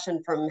different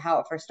profession from how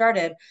it first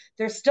started.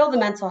 There's still the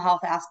mental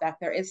health aspect.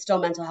 There is still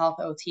mental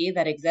health OT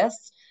that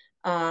exists.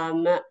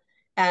 Um,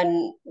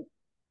 and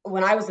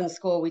when I was in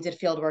school, we did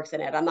field works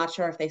in it. I'm not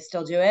sure if they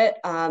still do it.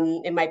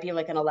 It might be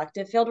like an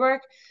elective field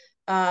work.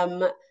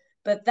 Um,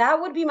 but that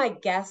would be my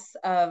guess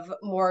of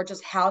more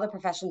just how the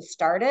profession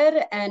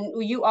started.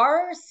 And you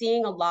are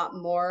seeing a lot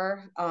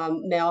more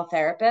male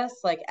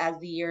therapists, like as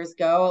the years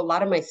go. A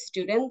lot of my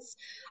students,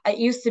 it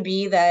used to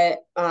be that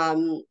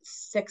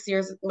 6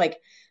 years, like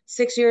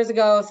 6 years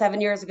ago,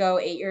 7 years ago,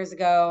 8 years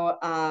ago.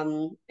 I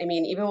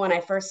mean, even when I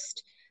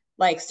first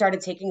like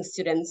started taking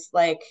students,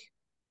 like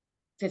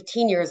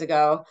 15 years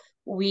ago,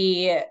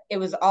 it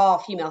was all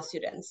female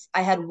students.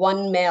 I had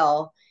one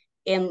male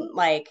in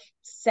like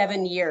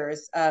 7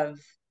 years of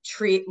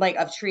treating.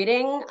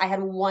 I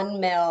had one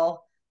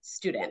male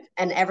student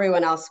and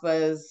everyone else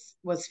was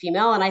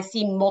female, and I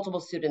see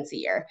multiple students a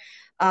year.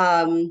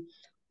 Um,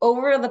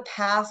 Over the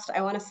past,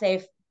 I want to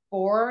say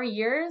 4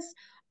 years,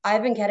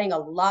 I've been getting a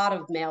lot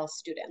of male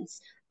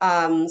students.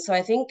 So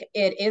I think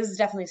it is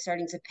definitely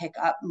starting to pick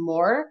up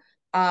more.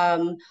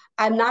 Um,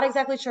 I'm not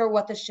exactly sure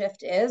what the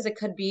shift is. It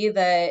could be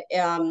that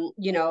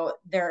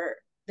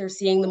they're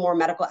seeing the more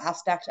medical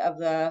aspect of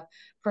the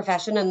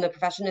profession, and the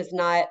profession is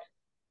not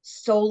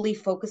solely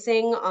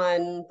focusing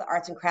on the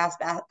arts and crafts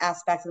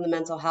aspects and the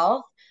mental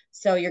health.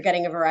 So you're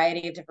getting a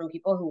variety of different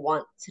people who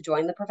want to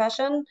join the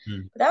profession.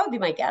 Hmm. But that would be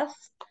my guess.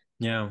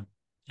 Yeah.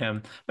 Yeah.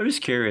 I'm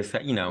just curious,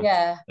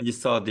 Yeah. I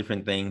just saw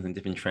different things and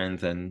different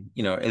trends. And,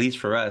 at least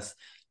for us,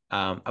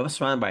 I was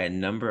surrounded by a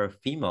number of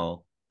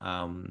female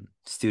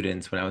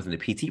students when I was in the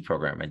PT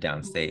program at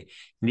Downstate.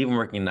 And even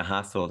working in the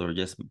hospital,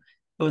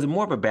 it was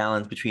more of a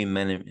balance between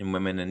men and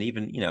women. And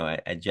even,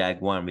 at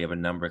Jag One, we have a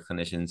number of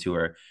clinicians who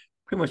are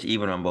pretty much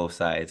even on both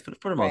sides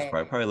for the most Right.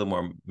 part, probably a little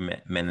more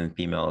men than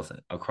females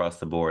across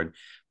the board.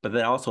 But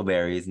that also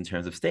varies in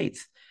terms of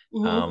states.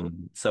 Hmm.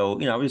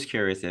 So, I was just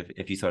curious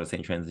if you saw the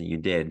same trends that you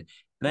did.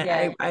 And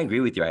Yeah. I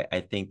agree with you.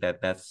 I think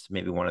that that's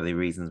maybe one of the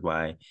reasons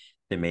why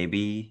there may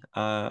be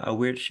a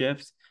weird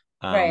shift.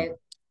 Um, Right.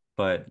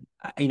 but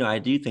I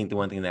do think the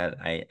one thing that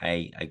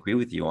I agree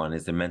with you on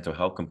is the mental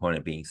health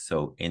component being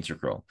so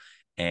integral.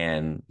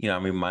 And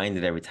I'm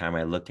reminded every time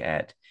I look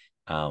at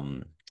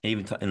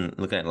even and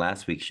looking at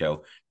last week's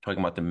show, talking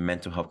about the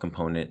mental health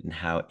component and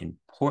how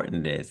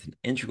important it is and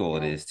integral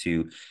it Yeah. is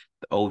to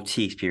the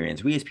OT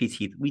experience. We as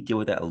PT, we deal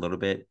with that a little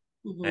bit.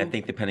 And I Hmm.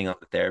 think depending on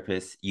the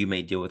therapist, you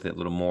may deal with it a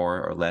little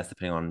more or less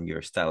depending on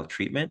your style of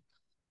treatment.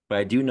 But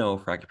I do know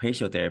for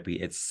occupational therapy,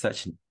 it's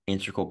such an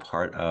integral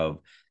part of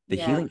the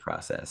Yeah. healing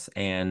process.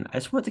 And I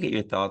just want to get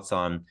your thoughts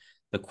on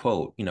the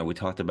quote. We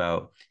talked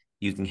about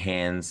using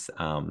hands,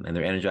 and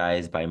they're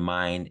energized by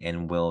mind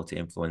and will to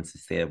influence the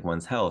state of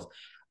one's health.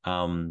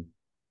 Um,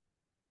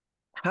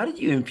 how did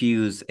you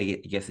infuse, I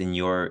guess, in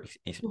your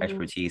Hmm.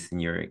 expertise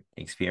and your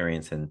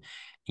experience and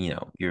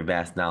your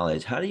vast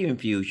knowledge, how do you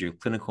infuse your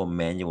clinical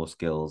manual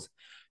skills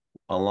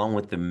along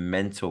with the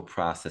mental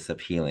process of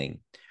healing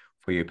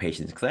for your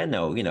patients? Because I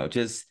know,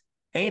 just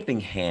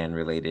anything hand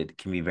related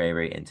can be very,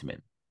 very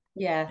intimate.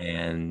 Yeah.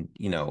 And,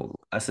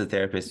 us as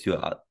therapists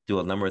do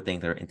a number of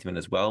things that are intimate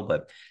as well,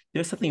 but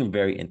there's something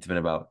very intimate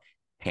about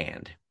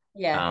hand.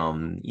 Yeah.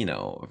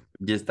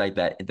 Just like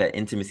that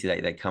intimacy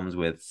that comes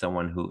with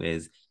someone who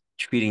is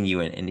treating you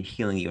and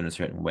healing you in a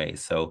certain way.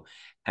 So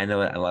I know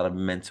that a lot of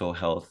mental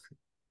health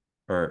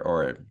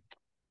or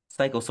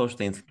psychosocial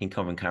things can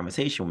come in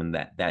conversation when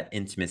that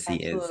intimacy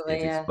is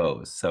Absolutely, yeah.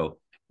 exposed. So,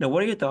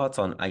 what are your thoughts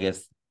on, I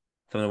guess,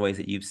 some of the ways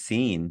that you've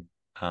seen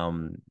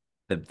um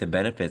the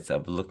benefits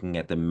of looking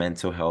at the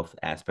mental health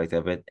aspect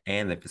of it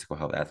and the physical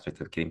health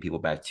aspect of getting people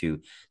back to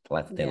the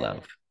life that they Yeah.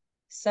 love?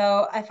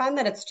 So I find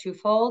that it's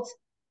twofold.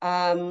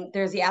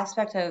 There's the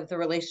aspect of the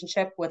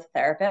relationship with the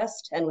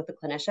therapist and with the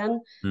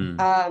clinician. Mm,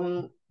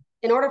 Um,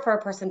 in order for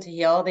a person to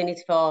heal, they need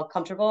to feel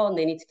comfortable and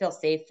they need to feel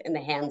safe in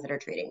the hands that are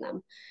treating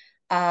them.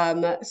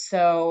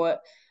 So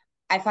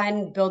I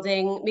find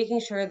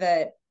making sure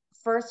that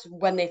first,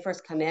 when they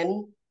first come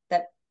in,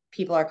 that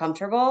people are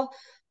comfortable.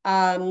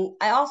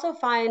 I also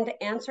find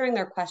answering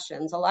their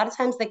questions. A lot of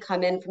times they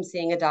come in from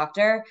seeing a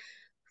doctor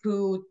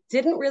who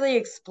didn't really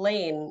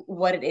explain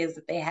what it is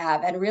that they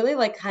have and really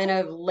like kind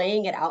of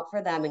laying it out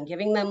for them and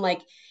giving them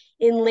like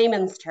in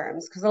layman's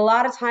terms. Because a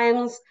lot of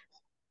times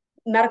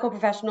medical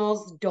professionals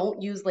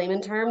don't use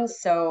layman terms.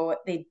 So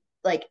they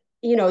like,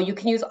 you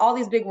can use all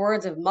these big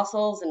words of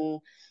muscles and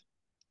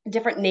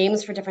different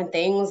names for different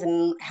things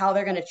and how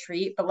they're going to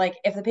treat. But like,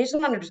 if the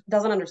patient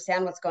doesn't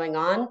understand what's going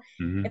on,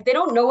 hmm if they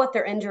don't know what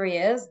their injury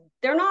is,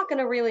 they're not going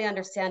to really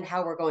understand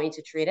how we're going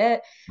to treat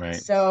it. Right.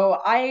 So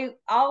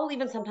I'll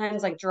even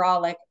sometimes like draw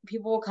like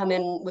people will come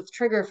in with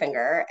trigger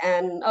finger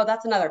and oh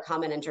that's another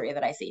common injury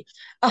that I see.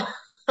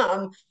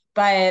 um,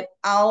 but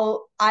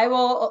I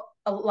will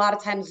a lot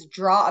of times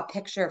draw a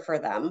picture for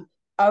them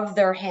of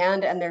their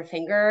hand and their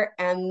finger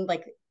and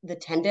like the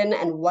tendon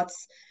and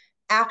what's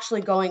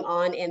actually going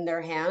on in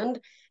their hand,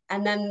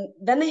 and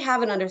then they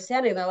have an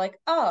understanding. They're like,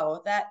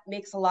 oh, that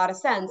makes a lot of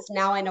sense,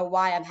 now I know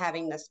why I'm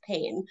having this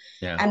pain.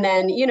 Yeah. And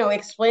then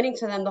explaining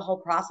to them the whole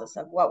process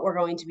of what we're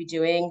going to be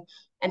doing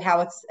and how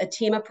it's a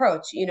team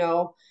approach.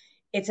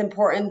 It's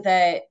important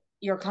that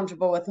you're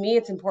comfortable with me,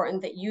 it's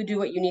important that you do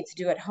what you need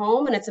to do at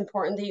home, and it's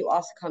important that you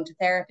also come to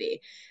therapy.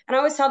 And I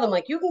always tell them,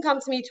 like, you can come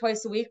to me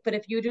twice a week, but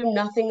if you do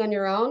nothing on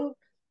your own,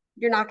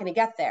 you're not going to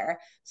get there.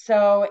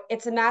 So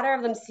it's a matter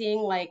of them seeing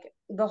like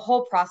the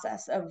whole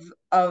process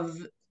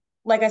of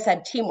like I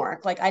said,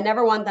 teamwork. Like I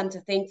never want them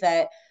to think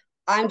that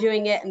I'm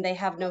doing it and they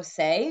have no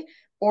say,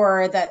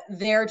 or that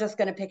they're just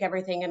going to pick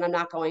everything and I'm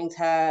not going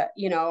to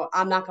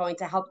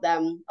help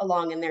them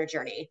along in their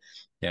journey.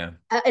 Yeah.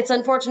 It's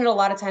unfortunate. A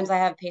lot of times I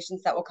have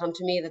patients that will come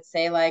to me that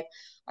say like,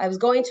 I was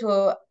going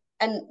to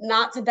and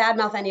not to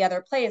badmouth any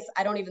other place,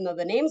 I don't even know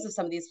the names of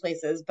some of these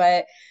places,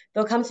 but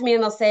they'll come to me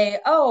and they'll say,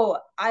 oh,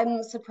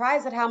 I'm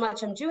surprised at how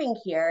much I'm doing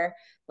here.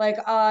 Like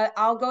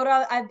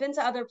I've been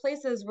to other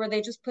places where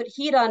they just put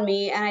heat on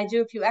me and I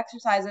do a few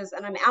exercises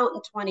and I'm out in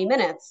 20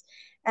 minutes.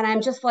 And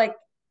I'm just like,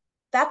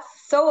 that's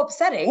so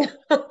upsetting.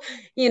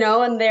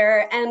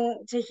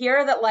 And to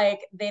hear that like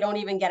they don't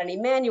even get any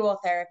manual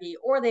therapy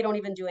or they don't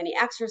even do any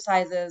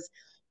exercises,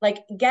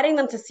 like getting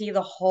them to see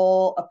the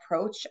whole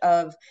approach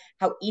of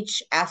how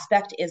each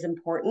aspect is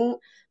important.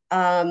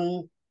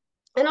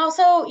 And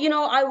also,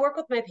 I work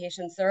with my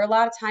patients. There are a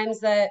lot of times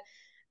that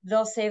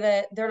they'll say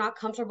that they're not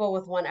comfortable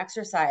with one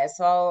exercise.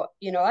 So,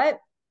 what?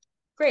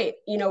 Great.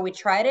 We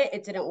tried it,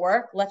 it didn't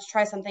work. Let's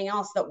try something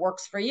else that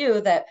works for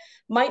you that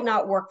might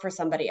not work for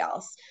somebody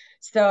else.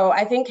 So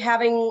I think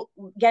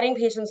getting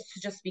patients to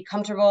just be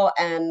comfortable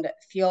and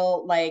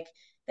feel like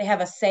they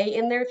have a say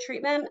in their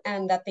treatment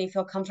and that they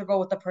feel comfortable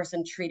with the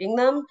person treating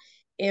them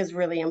is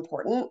really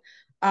important.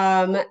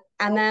 Um,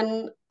 and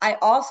then I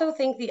also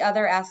think the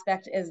other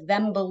aspect is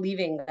them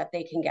believing that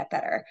they can get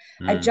better.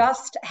 I Mm,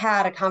 just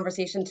had a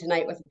conversation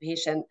tonight with a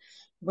patient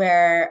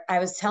where I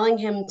was telling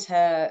him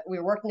we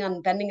were working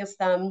on bending his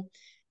thumb,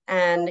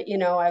 and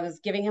I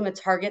was giving him a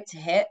target to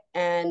hit,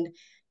 and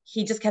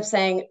he just kept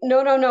saying,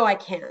 no, no, no, I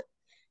can't.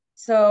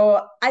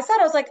 So I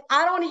was like,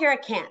 I don't want to hear I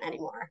can't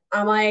anymore.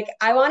 I'm like,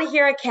 I want to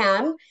hear I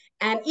can.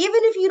 And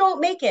even if you don't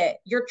make it,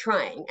 you're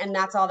trying. And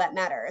that's all that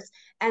matters.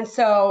 And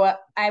so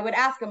I would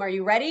ask him, are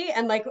you ready?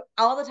 And like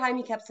all the time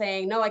he kept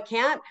saying, no, I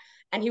can't.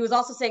 And he was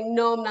also saying,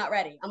 no, I'm not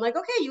ready. I'm like,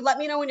 okay, you let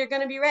me know when you're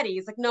going to be ready.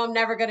 He's like, no, I'm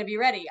never going to be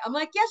ready. I'm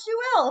like, yes, you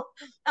will.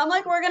 I'm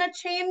like, we're going to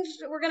change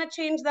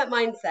that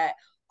mindset.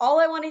 All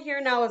I want to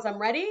hear now is I'm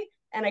ready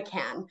and I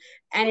can.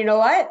 And you know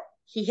what?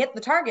 He hit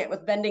the target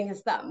with bending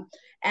his thumb.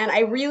 And I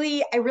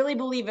really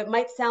believe, it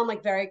might sound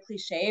like very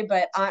cliche,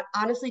 but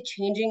honestly,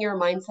 changing your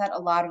mindset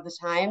a lot of the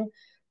time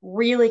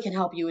really can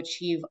help you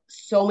achieve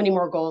so many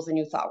more goals than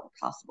you thought were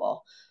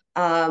possible.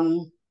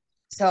 Um,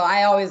 so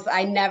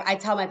I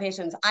tell my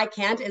patients, I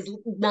can't is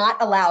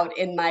not allowed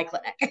in my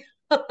clinic.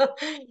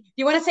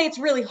 You want to say it's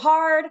really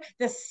hard,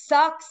 this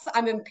sucks,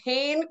 I'm in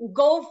pain,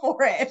 go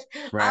for it.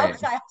 right.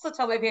 I also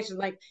tell my patients,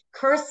 like,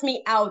 curse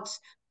me out,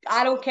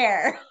 I don't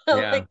care.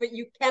 Yeah. Like, but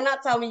you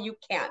cannot tell me you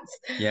can't.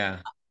 Yeah.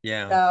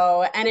 Yeah.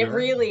 So, and You're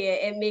right.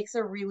 it makes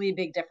a really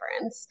big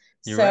difference.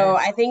 You're So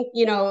right. I think,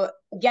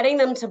 getting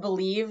them to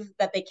believe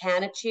that they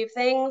can achieve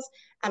things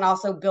and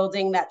also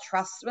building that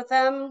trust with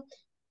them,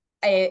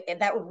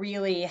 that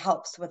really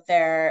helps with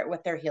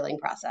their healing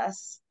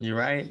process. You're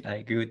right. I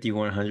agree with you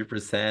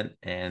 100%.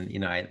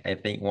 And, I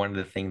think one of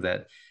the things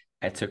that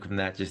I took from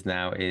that just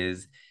now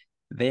is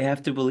they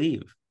have to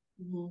believe.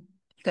 Mhm.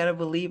 You gotta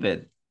believe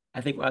it.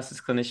 I think us as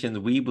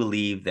clinicians, we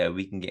believe that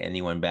we can get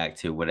anyone back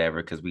to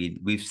whatever because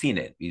we've seen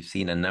it. We've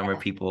seen a number of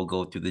Yeah. people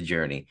go through the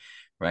journey,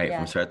 right,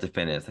 from Yeah. start to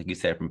finish. Like you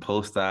said, from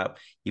post-op,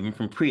 even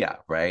from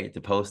pre-op, right,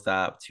 to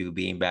post-op to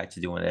being back to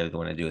doing whatever they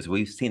want to do. So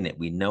we've seen it.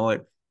 We know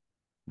it.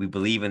 We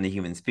believe in the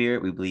human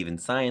spirit. We believe in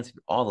science.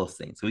 All those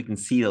things. So we can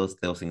see those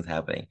things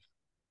happening.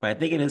 But I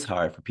think it is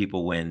hard for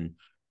people when,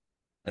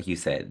 like you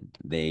said,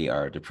 they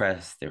are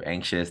depressed, they're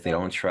anxious, they Yep.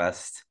 don't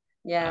trust.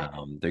 Yeah.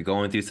 They're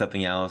going through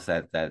something else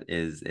that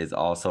is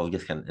also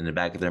just kind of in the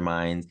back of their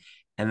minds,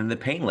 and then the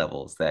pain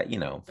levels that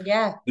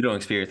Yeah. we don't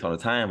experience all the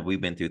time. But we've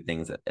been through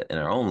things in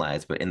our own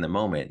lives, but in the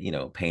moment,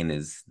 pain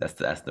is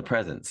that's the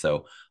present.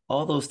 So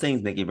all those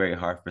things make it very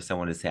hard for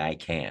someone to say I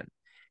can.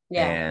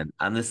 Yeah. And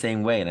I'm the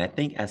same way. And I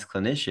think as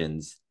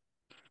clinicians,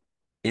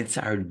 it's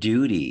our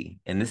duty,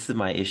 and this is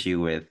my issue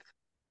with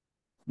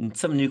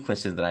some new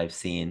clinicians that I've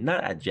seen,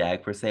 not at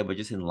JAG per se, but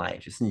just in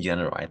life, just in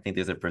general. I think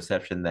there's a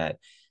perception that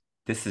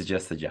this is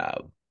just a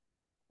job.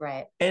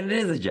 Right. And it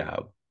is a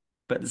job.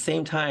 But at the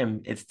same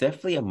time, it's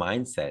definitely a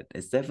mindset.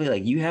 It's definitely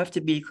like you have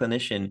to be a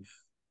clinician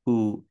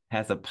who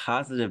has a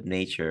positive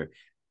nature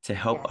to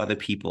help Yes. other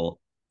people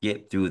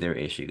get through their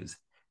issues.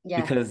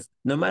 Yeah. Because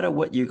no matter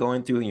what you're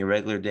going through in your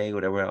regular day,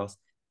 whatever else,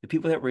 the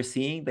people that we're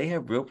seeing, they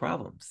have real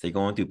problems. They're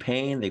going through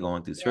pain, they're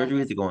going through Yeah.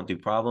 surgeries, they're going through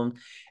problems.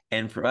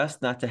 And for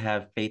us not to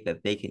have faith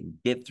that they can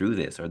get through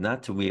this or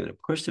not to be able to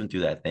push them through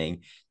that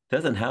thing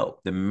doesn't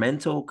help. The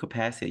mental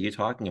capacity that you're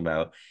talking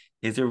about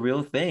is a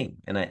real thing.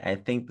 And I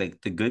think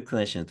like the good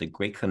clinicians, the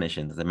great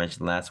clinicians, as I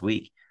mentioned last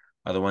week,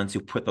 are the ones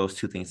who put those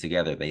two things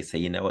together. They say,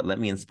 you know what, let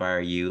me inspire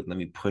you, let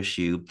me push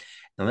you,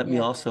 and let me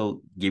Yeah.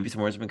 also give you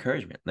some words of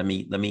encouragement. Let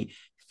me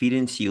feed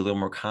into you a little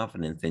more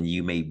confidence than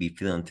you may be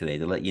feeling today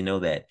to let you know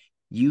that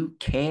you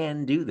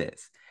can do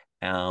this.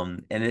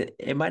 And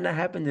it might not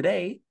happen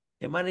today.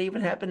 It might not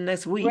even happen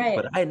next week, Right.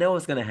 but I know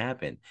it's going to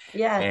happen.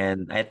 Yeah.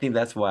 And I think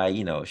that's why,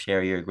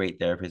 Shari, you're a great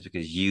therapist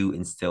because you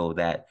instill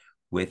that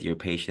with your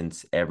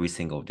patients every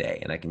single day.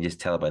 And I can just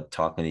tell by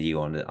talking to you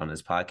on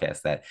this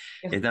podcast that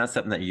it's not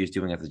something that you're just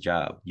doing as a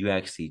job. You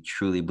actually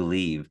truly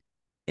believe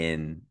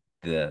in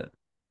the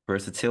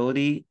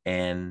versatility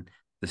and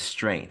the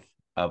strength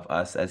of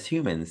us as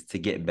humans to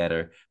get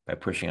better by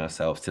pushing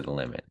ourselves to the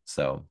limit.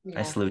 So I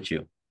Yeah. salute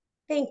you.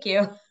 Thank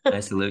you. I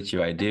salute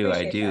you. I do. I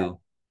Appreciate that. do.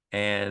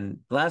 And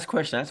last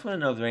question, I just want to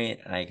know if there any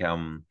like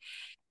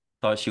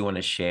thoughts you want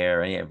to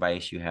share, any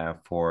advice you have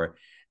for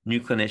new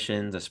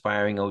clinicians,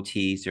 aspiring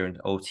OTs during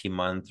OT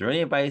month, or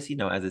any advice,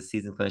 as a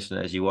seasoned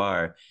clinician as you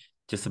are,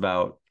 just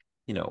about,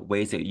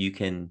 ways that you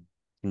can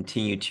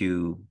continue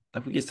to,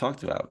 like we just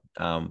talked about,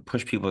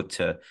 push people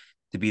to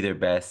be their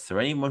best, or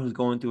anyone who's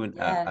going through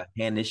Yeah.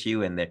 a hand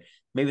issue and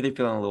maybe they're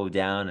feeling a little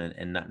down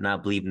and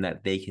not believing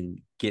that they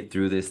can get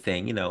through this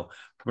thing, from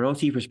an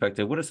OT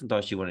perspective, what are some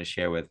thoughts you want to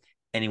share with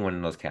anyone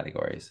in those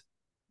categories?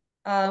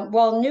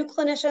 Well, new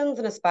clinicians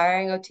and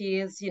aspiring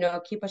OTs,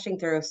 keep pushing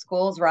through.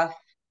 School's rough.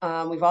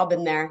 We've all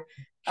been there.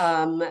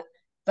 Um,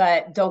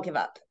 but don't give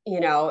up.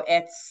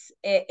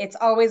 It's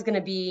always going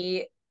to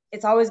be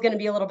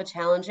a little bit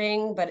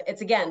challenging, but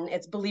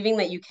it's believing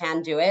that you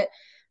can do it.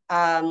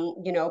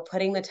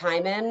 Putting the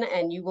time in,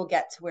 and you will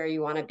get to where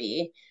you want to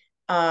be.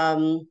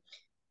 And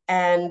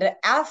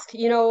ask,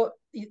 you'll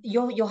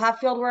have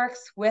field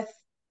works with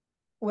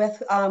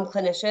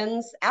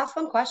clinicians. Ask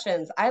them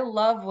questions. I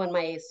love when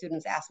my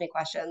students ask me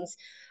questions,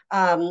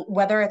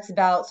 whether it's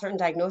about certain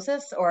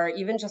diagnosis or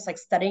even just like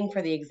studying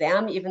for the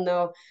exam, even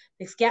though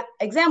the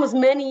exam was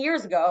many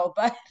years ago,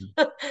 but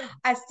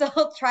I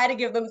still try to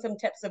give them some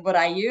tips of what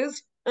I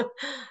used.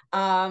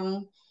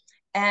 um,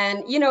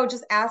 and,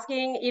 just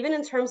asking, even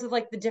in terms of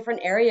like the different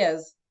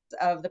areas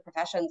of the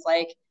professions,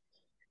 like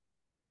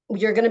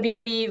you're going to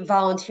be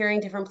volunteering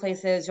different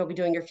places, you'll be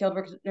doing your field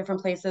work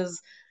different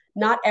places.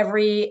 Not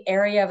every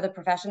area of the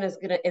profession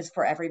is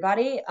for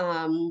everybody.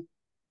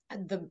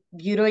 The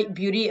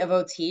beauty of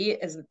OT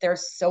is that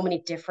there's so many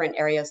different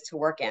areas to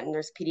work in.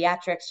 There's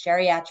pediatrics,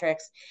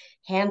 geriatrics,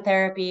 hand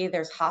therapy,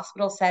 there's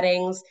hospital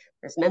settings,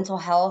 there's mental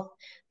health.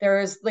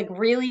 There's like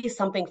really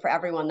something for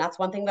everyone. That's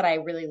one thing that I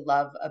really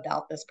love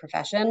about this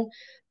profession,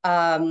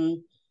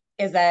 um,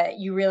 is that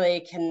you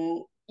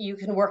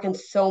can work in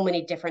so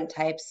many different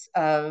types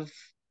of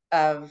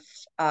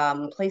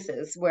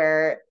places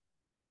where,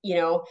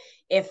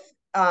 if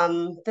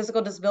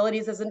physical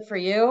disabilities isn't for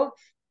you,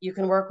 you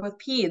can work with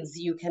peds.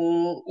 You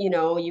can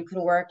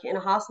work in a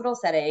hospital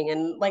setting,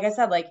 and like I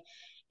said, like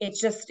it's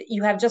just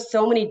you have just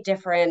so many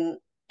different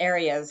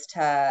areas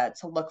to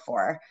look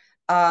for.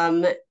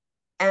 um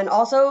and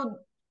also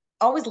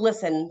always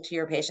listen to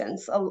your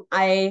patients.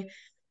 I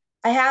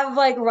have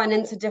like run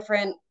into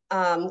different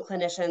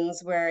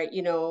clinicians where,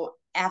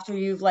 after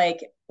you've like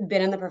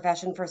been in the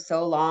profession for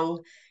so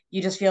long,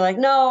 you just feel like,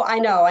 no, I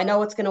know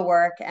what's going to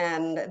work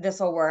and this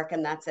will work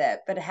and that's it.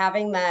 But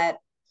having that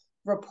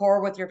rapport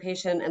with your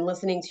patient and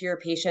listening to your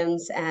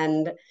patients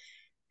and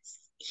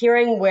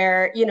hearing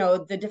where,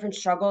 the different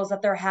struggles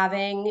that they're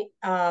having,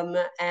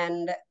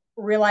 and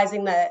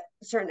realizing that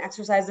certain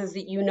exercises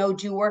that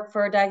do work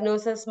for a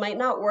diagnosis might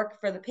not work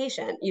for the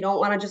patient. You don't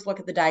want to just look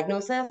at the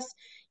diagnosis.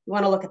 You You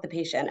want to look at the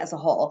patient as a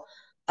whole.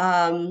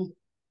 And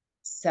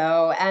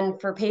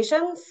for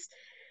patients,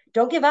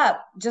 don't give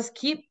up. Just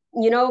keep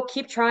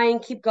trying,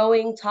 keep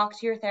going, talk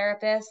to your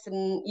therapist,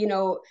 and,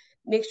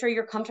 make sure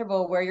you're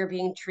comfortable where you're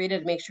being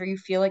treated. Make sure you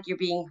feel like you're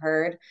being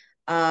heard.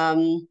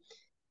 And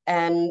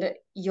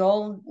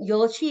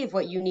you'll achieve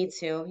what you need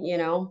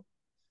to.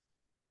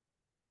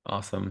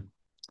 Awesome.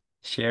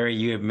 Shari,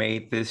 you have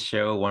made this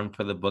show one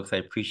for the books. I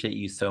appreciate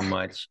you so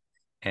much.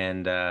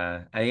 And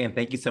again,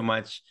 thank you so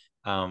much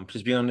for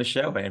just being on the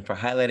show and for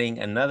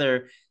highlighting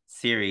another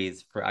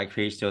series for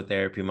Occupational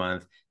Therapy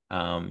Month.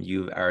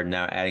 You are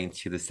now adding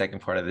to the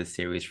second part of this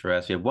series for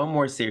us. We have one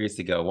more series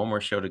to go, one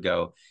more show to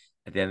go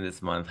at the end of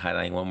this month,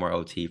 highlighting one more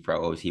OT for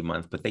our OT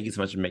month. But thank you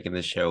so much for making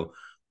this show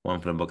one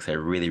for the books. I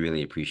really,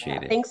 really appreciate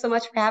Yeah, it. thanks so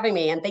much for having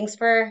me, and thanks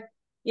for,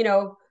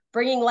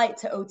 bringing light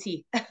to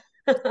OT.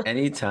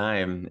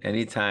 Anytime,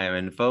 anytime.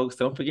 And folks,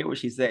 don't forget what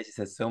she said. She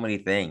says so many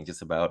things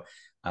just about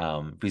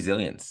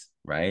resilience,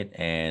 right?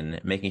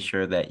 And making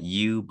sure that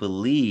you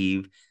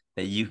believe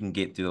that you can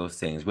get through those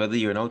things. Whether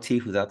you're an OT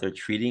who's out there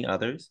treating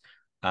others,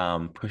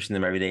 pushing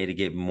them every day to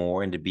get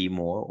more and to be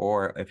more,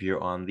 or if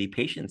you're on the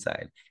patient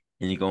side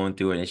and you're going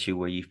through an issue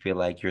where you feel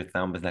like your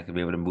thumb is not going to be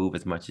able to move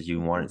as much as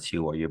you want it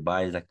to, or your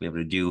body's not going to be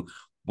able to do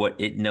what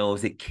it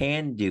knows it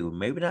can do.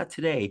 Maybe not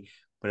today,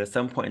 but at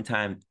some point in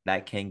time,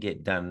 that can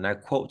get done. And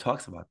that quote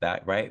talks about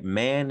that, right?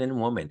 Man and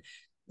woman,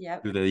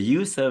 Yep. through the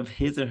use of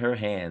his or her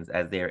hands,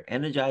 as they are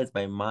energized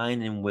by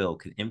mind and will,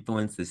 can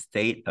influence the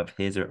state of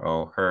his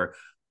or her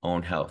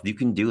own health. You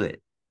can do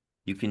it.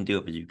 You can do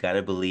it, but you got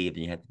to believe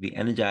and you have to be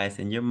energized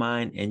in your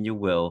mind and your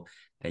will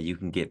that you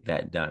can get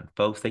that done.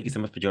 Folks, thank you so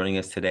much for joining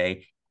us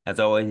today. As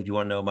always, if you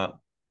want to know about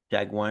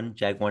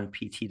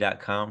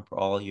jag1pt.com for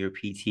all your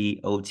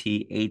PT,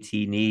 OT, AT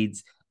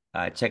needs,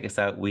 check us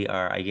out. We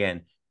are,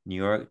 again, New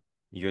York,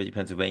 New Jersey,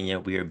 Pennsylvania.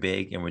 We are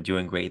big and we're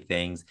doing great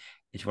things.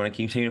 If you want to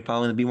continue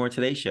following the Be More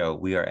Today show,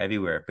 we are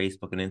everywhere,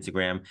 Facebook and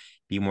Instagram,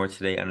 Be More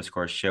Today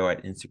 _show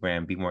at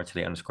Instagram, Be More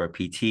Today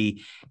 _PT.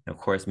 And of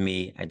course,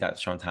 me at Dr.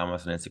 Sean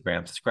Thomas on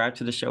Instagram. Subscribe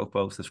to the show,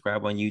 folks.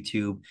 Subscribe on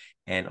YouTube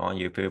and on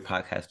your favorite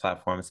podcast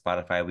platform,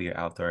 Spotify. We are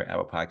out there.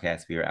 Apple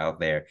Podcasts, we are out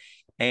there.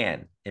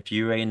 And if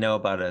you already know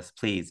about us,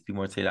 please,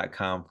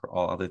 BeMoreToday.com for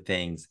all other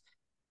things.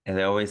 As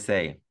I always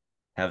say,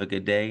 have a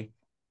good day,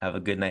 have a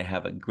good night,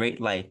 have a great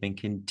life, and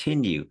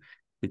continue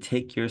to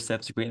take your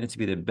steps to greatness to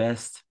be the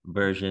best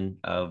version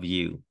of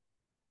you.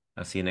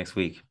 I'll see you next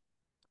week.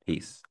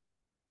 Peace.